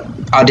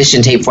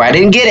audition tape for. I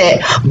didn't get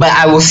it, but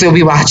I will still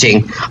be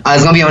watching.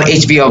 It's going to be on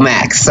HBO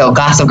Max. So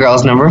Gossip Girl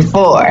is number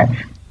 4.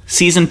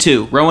 Season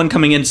 2. Rowan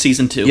coming in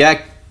season 2. Yeah,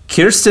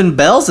 Kirsten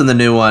Bell's in the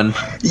new one.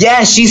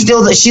 Yeah, she's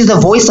the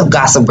voice of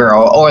Gossip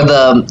Girl, or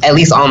at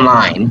least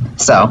online.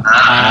 So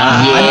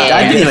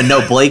I didn't even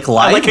know Blake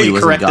Lively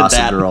was in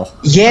Gossip Girl.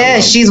 Yeah,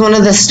 she's one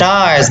of the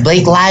stars.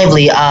 Blake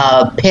Lively,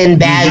 Penn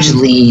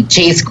Badgley,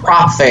 Chase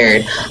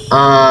Crawford,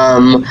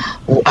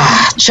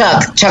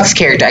 Chuck's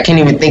character. I can't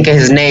even think of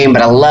his name,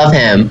 but I love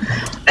him.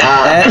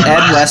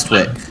 Ed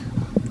Westwick.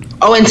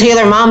 Oh, and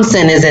Taylor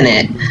Momsen is in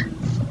it.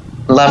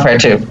 Love her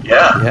too.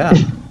 Yeah.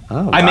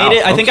 Oh, wow. I made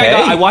it. I think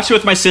I watched it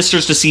with my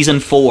sisters to season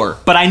 4,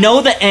 but I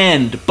know the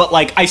end. But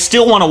like, I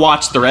still want to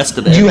watch the rest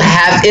of it.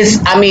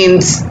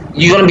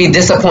 You're gonna be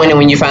disappointed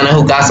when you find out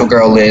who Gossip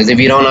Girl is if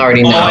you don't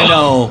already know. Oh, I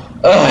know.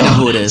 I know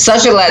who it is.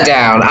 Such a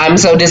letdown.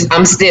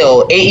 I'm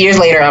still 8 years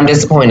later. I'm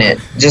disappointed.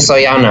 Just so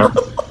y'all know.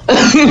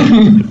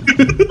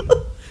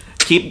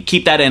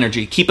 Keep that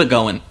energy. Keep it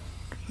going.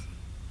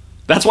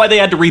 That's why they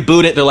had to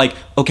reboot it. They're like,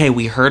 okay,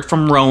 we heard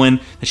from Rowan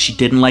that she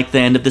didn't like the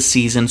end of the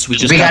season, so we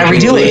gotta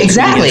redo it.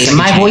 Exactly.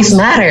 My voice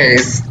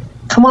matters.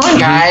 Come on,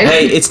 guys.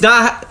 Hey, it's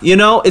not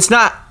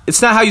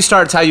how you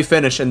start, it's how you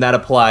finish, and that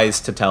applies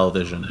to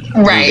television.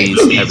 Right.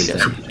 Movies,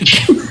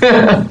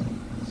 everything.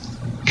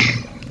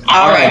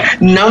 All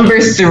right. Number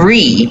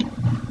 3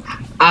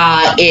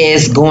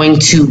 is going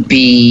to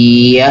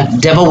be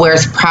Devil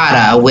Wears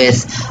Prada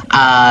with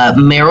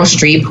Meryl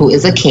Streep, who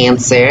is a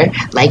Cancer,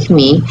 like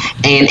me,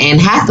 and Anne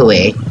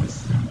Hathaway.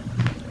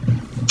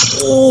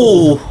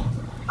 Oh.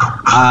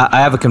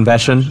 I have a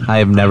confession. I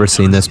have never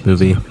seen this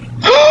movie.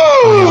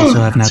 I also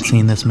have not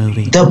seen this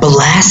movie. The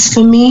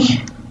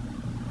Blasphemy?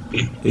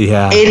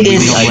 Yeah. It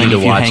is. I need to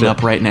hang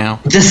up right now.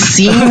 The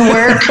scene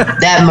work that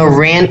that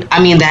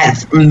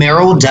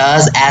Meryl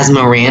does as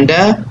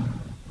Miranda.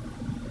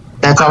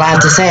 That's all I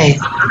have to say.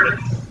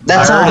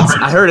 That's all.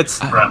 I heard it's.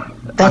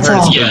 That's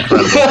all.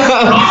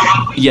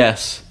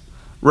 Yes.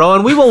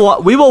 Rowan, we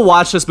will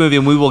watch this movie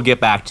and we will get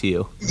back to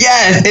you.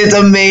 Yes, it's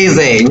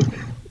amazing.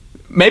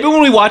 Maybe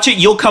when we watch it,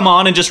 you'll come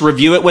on and just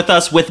review it with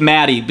us with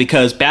Maddie,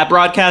 because Bad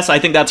Broadcast, I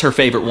think that's her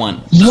favorite one.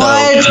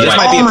 What? So this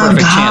might be a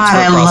perfect chance for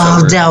a crossover. I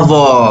love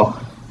Devil.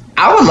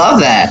 I would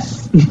love that.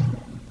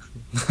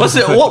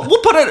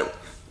 We'll put it.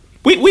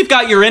 We've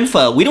got your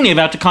info. We don't even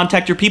have to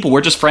contact your people.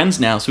 We're just friends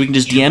now, so we can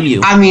just DM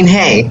you. I mean,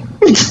 hey.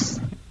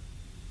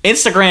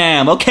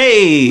 Instagram,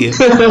 okay.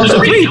 So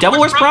 3, Devil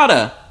Wears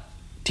Prada.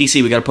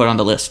 TC, we got to put it on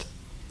the list.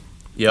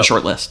 Yep. A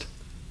short list.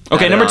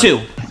 Okay, number 2.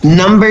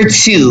 Number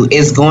 2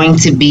 is going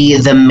to be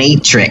The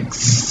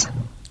Matrix.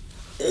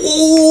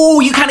 Ooh,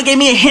 you kind of gave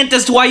me a hint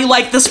as to why you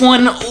like this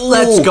one. Ooh.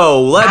 Let's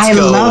go. I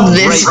love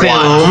this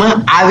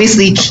film.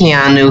 Obviously,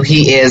 Keanu,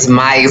 he is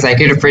my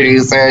executive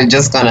producer.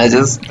 Just gonna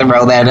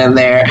throw that in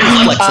there.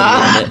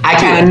 I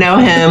kind of know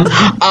him.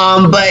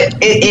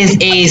 But it is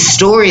a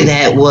story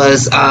that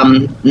was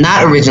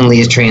not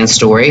originally a trans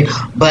story,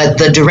 but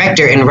the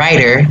director and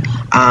writer,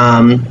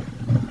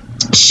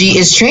 she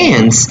is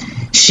trans.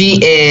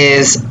 She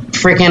is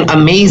freaking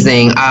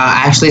amazing.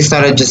 I actually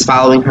started just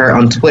following her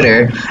on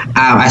Twitter.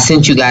 I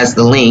sent you guys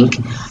the link.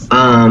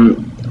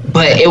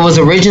 But it was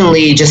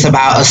originally just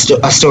about a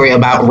story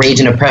about rage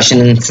and oppression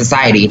in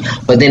society.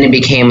 But then it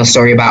became a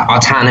story about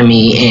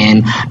autonomy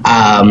and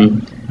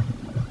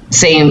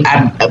saying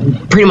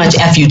pretty much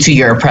F you to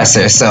your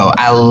oppressor. So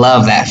I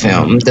love that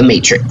film, The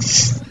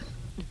Matrix.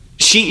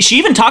 She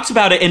even talks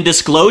about it in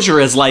Disclosure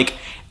as like,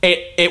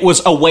 it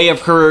was a way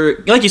of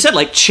her, like you said,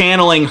 like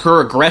channeling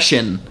her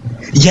aggression.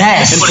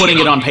 Yes. And putting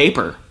it on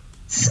paper.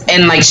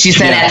 And like she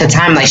said at the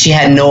time, like she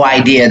had no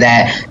idea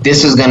that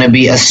this was going to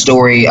be a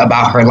story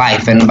about her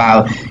life and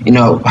about,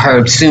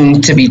 her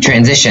soon to be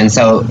transition.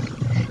 So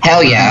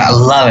hell yeah, I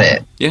love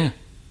it. Yeah.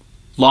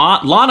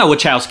 Lana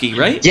Wachowski,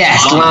 right?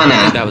 Yes,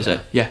 Lana. That was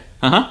it. Yeah.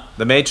 Uh-huh.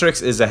 The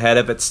Matrix is ahead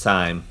of its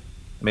time.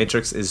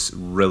 Matrix is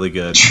really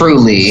good.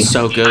 Truly.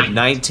 So good.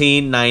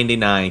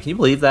 1999. Can you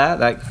believe that?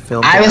 That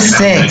film. I was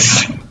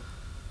 6.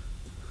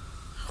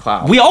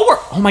 Wow. We all were.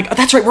 Oh my God,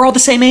 that's right. We're all the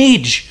same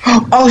age.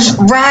 Oh,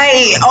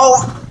 right.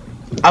 Oh.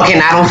 Okay,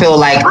 now I don't feel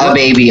like a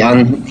baby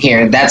on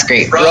here. That's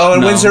great.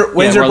 Rowan, when's your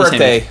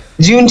birthday?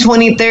 June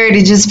 23rd.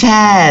 It just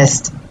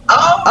passed.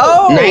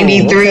 Oh.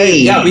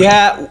 93. Okay.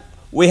 Yeah,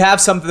 we have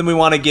something we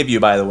want to give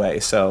you, by the way.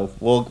 So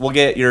we'll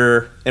get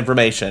your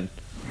information.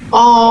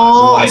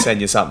 Oh. I'll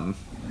send you something.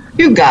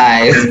 You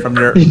guys. From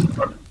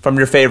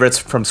your favorites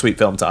from Sweet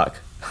Film Talk.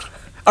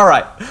 All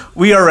right,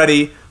 we are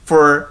ready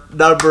for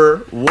number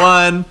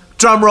 1.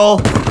 Drum roll.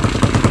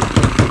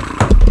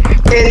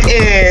 It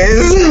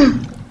is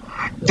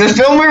the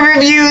film we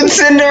reviewed,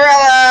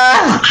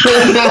 Cinderella. Let's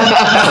go.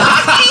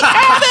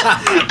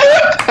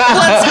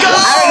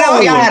 I don't know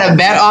if y'all had a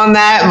bet on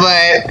that,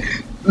 but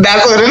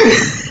that's what it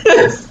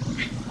is.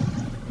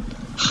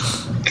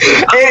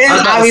 It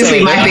is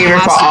obviously my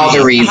favorite for all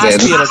the reasons. It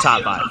has to be in a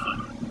top 5.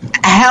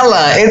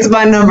 Hella, it's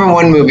my number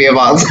 1 movie of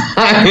all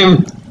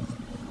time.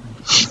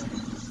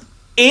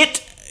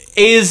 It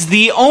is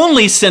the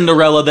only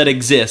Cinderella that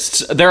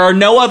exists. There are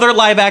no other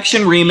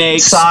live-action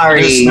remakes.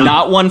 Sorry. There's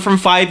not one from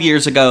 5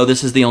 years ago.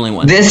 This is the only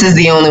one. This is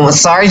the only one.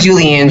 Sorry,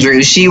 Julie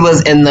Andrews. She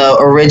was in the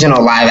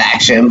original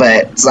live-action,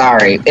 but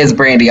sorry, it's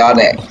Brandy all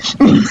day.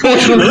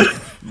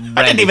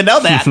 I didn't even know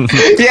that.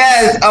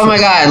 Yes. Oh my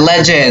God.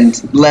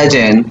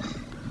 Legend.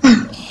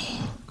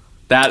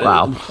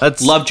 Wow.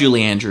 Love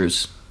Julie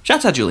Andrews.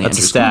 Shouts out Julie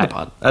Andrews.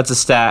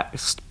 That's a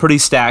pretty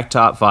stacked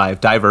top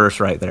 5. Diverse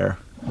right there.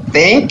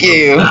 Thank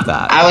you.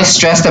 I was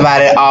stressed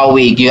about it all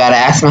week. You gotta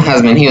ask my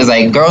husband. He was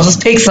like, girl,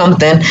 just pick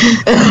something.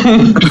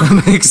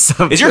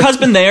 Is your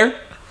husband there?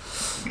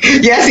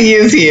 Yes, he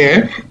is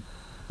here.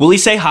 Will he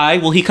say hi?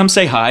 Will he come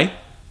say hi?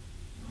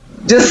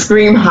 Just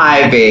scream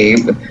hi,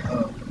 babe.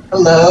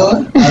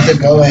 Hello. How's it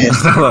going?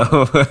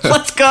 Hello.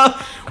 Let's go.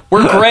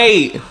 We're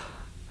great.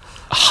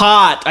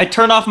 Hot. I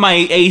turned off my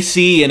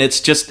AC and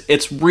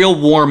it's real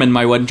warm in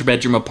my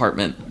 1-bedroom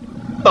apartment.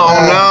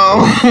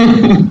 Oh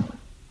no.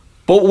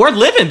 But we're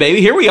living, baby.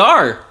 Here we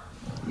are.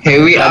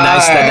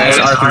 That nice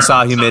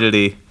Arkansas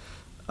humidity.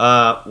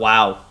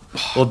 Wow.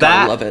 Well,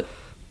 I love it.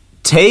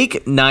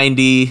 Take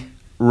 90,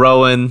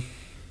 Rowan.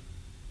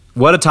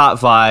 What a top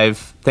 5.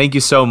 Thank you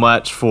so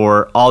much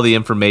for all the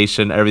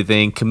information,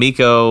 everything.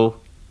 Kamiko,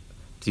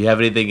 do you have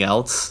anything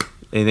else?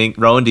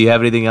 Rowan, do you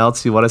have anything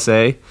else you want to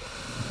say?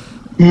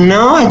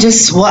 No,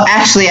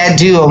 actually I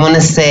do. I want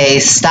to say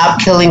stop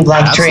killing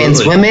Black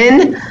trans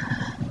women.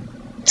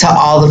 To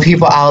all the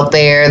people out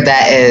there,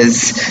 that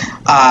is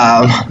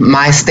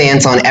my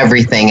stance on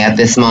everything at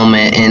this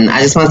moment. And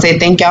I just want to say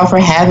thank y'all for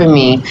having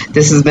me.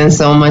 This has been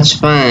so much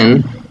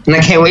fun. And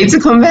I can't wait to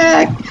come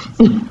back.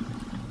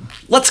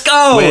 Let's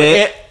go.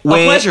 A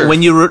pleasure.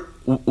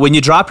 When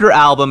you drop your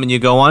album and you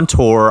go on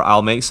tour,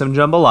 I'll make some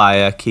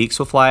jambalaya. Keeks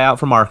will fly out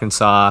from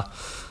Arkansas,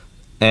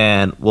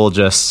 and we'll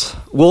get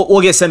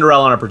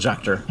Cinderella on a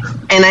projector.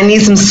 And I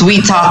need some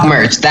Sweet Talk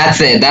merch.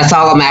 That's it. That's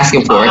all I'm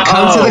asking for.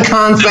 Come to the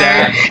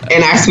concert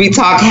in our Sweet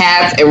Talk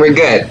hats, and we're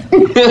good.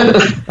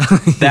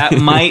 That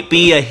might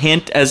be a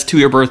hint as to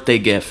your birthday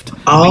gift.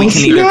 Oh, we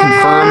can neither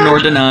confirm nor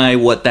deny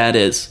what that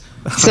is.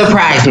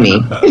 Surprise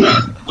me.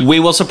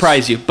 We will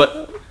surprise you, but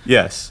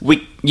yes,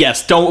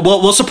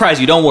 we'll surprise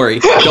you. Don't worry.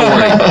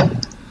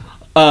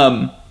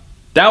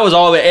 That was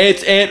all.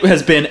 It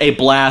has been a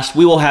blast.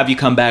 We will have you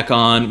come back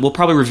on. We'll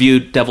probably review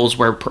Devil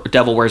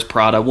Wears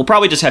Prada. We'll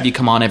probably just have you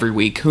come on every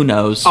week. Who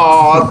knows?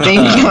 Oh,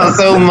 thank you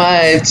so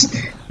much.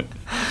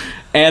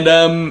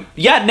 And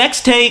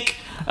next take.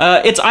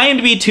 It's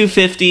IMDb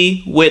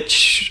 250,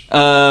 which me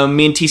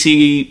and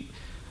TC.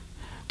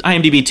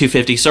 IMDb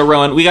 250. So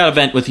Rowan, we got to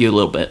vent with you a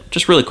little bit,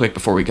 just really quick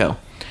before we go.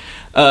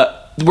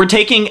 We're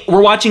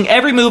watching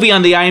every movie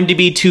on the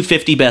IMDb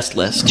 250 best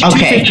list.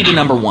 250 to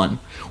number 1.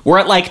 We're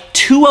at like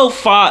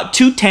 205,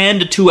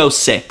 210 to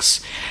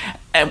 206.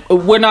 And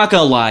we're not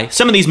gonna lie,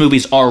 some of these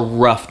movies are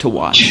rough to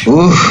watch.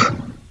 Oof.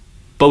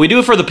 But we do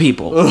it for the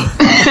people.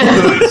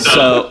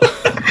 So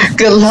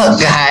good luck,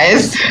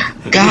 guys.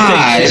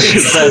 Gosh.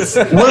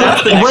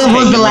 What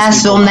was the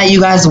last film that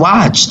you guys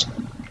watched?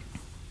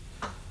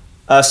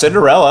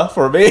 Cinderella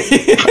for me.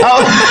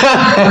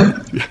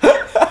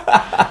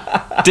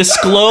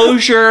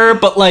 Disclosure,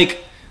 but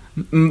like,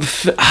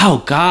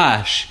 oh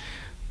gosh.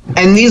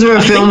 And these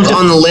were films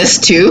on the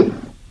list too?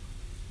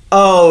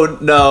 Oh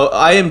no,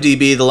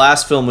 IMDb. The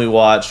last film we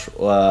watched,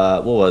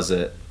 what was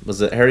it?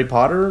 Was it Harry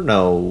Potter?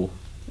 No,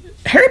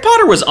 Harry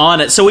Potter was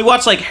on it. So we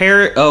watched like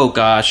Harry. Oh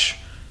gosh,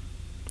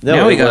 no,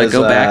 now we gotta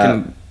go back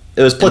and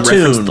it was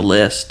Platoon. The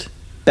list.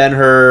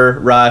 Ben-Hur,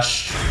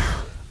 Rush.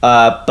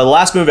 But the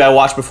last movie I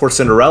watched before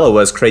Cinderella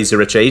was Crazy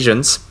Rich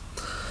Asians.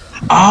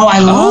 Oh, I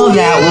love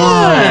that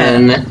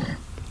one.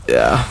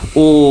 Yeah.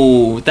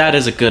 Ooh, that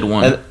is a good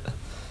one.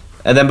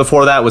 And then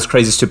before that was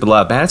Crazy Stupid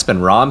Love. Man, it's been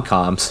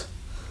rom-coms.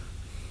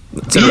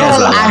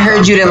 I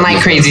heard you didn't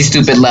like Crazy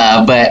Stupid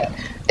Love, but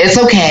it's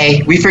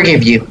okay. We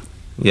forgive you.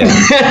 Yeah,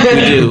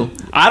 we do.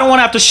 I don't want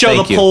to have to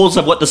show the polls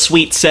of what the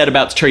suite said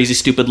about Crazy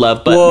Stupid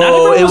Love, but not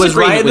everyone it was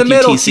right in the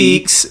middle,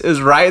 Keeks. It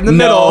was right in the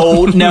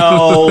middle.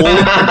 No.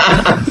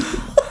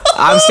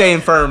 I'm staying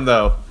firm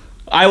though.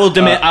 I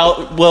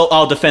will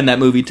I'll defend that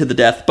movie to the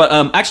death. But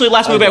actually,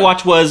 last movie I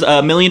watched was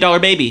 $1 Million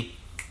Baby.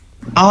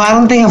 Oh, I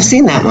don't think I've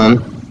seen that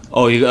one.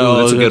 Oh,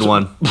 that's a good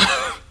one.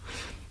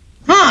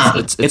 Huh?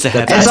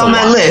 It's on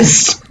my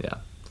list. Yeah,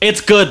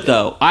 it's good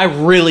though. I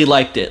really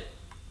liked it.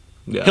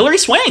 Yeah. Hilary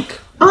Swank.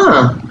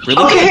 Huh.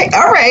 Really okay. good.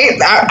 All right.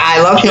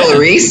 I love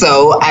Hilary,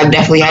 so I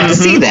definitely had to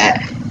see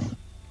that.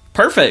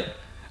 Perfect.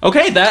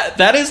 Okay,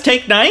 that is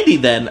take 90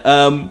 then.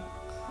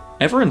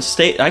 Everyone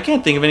I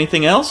can't think of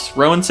anything else.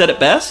 Rowan said it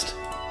best.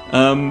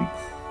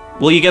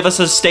 Will you give us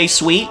a stay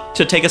sweet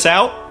to take us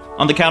out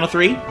on the count of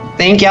 3?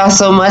 Thank y'all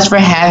so much for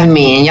having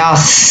me, and y'all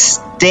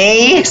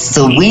stay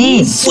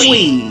sweet.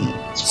 Sweet.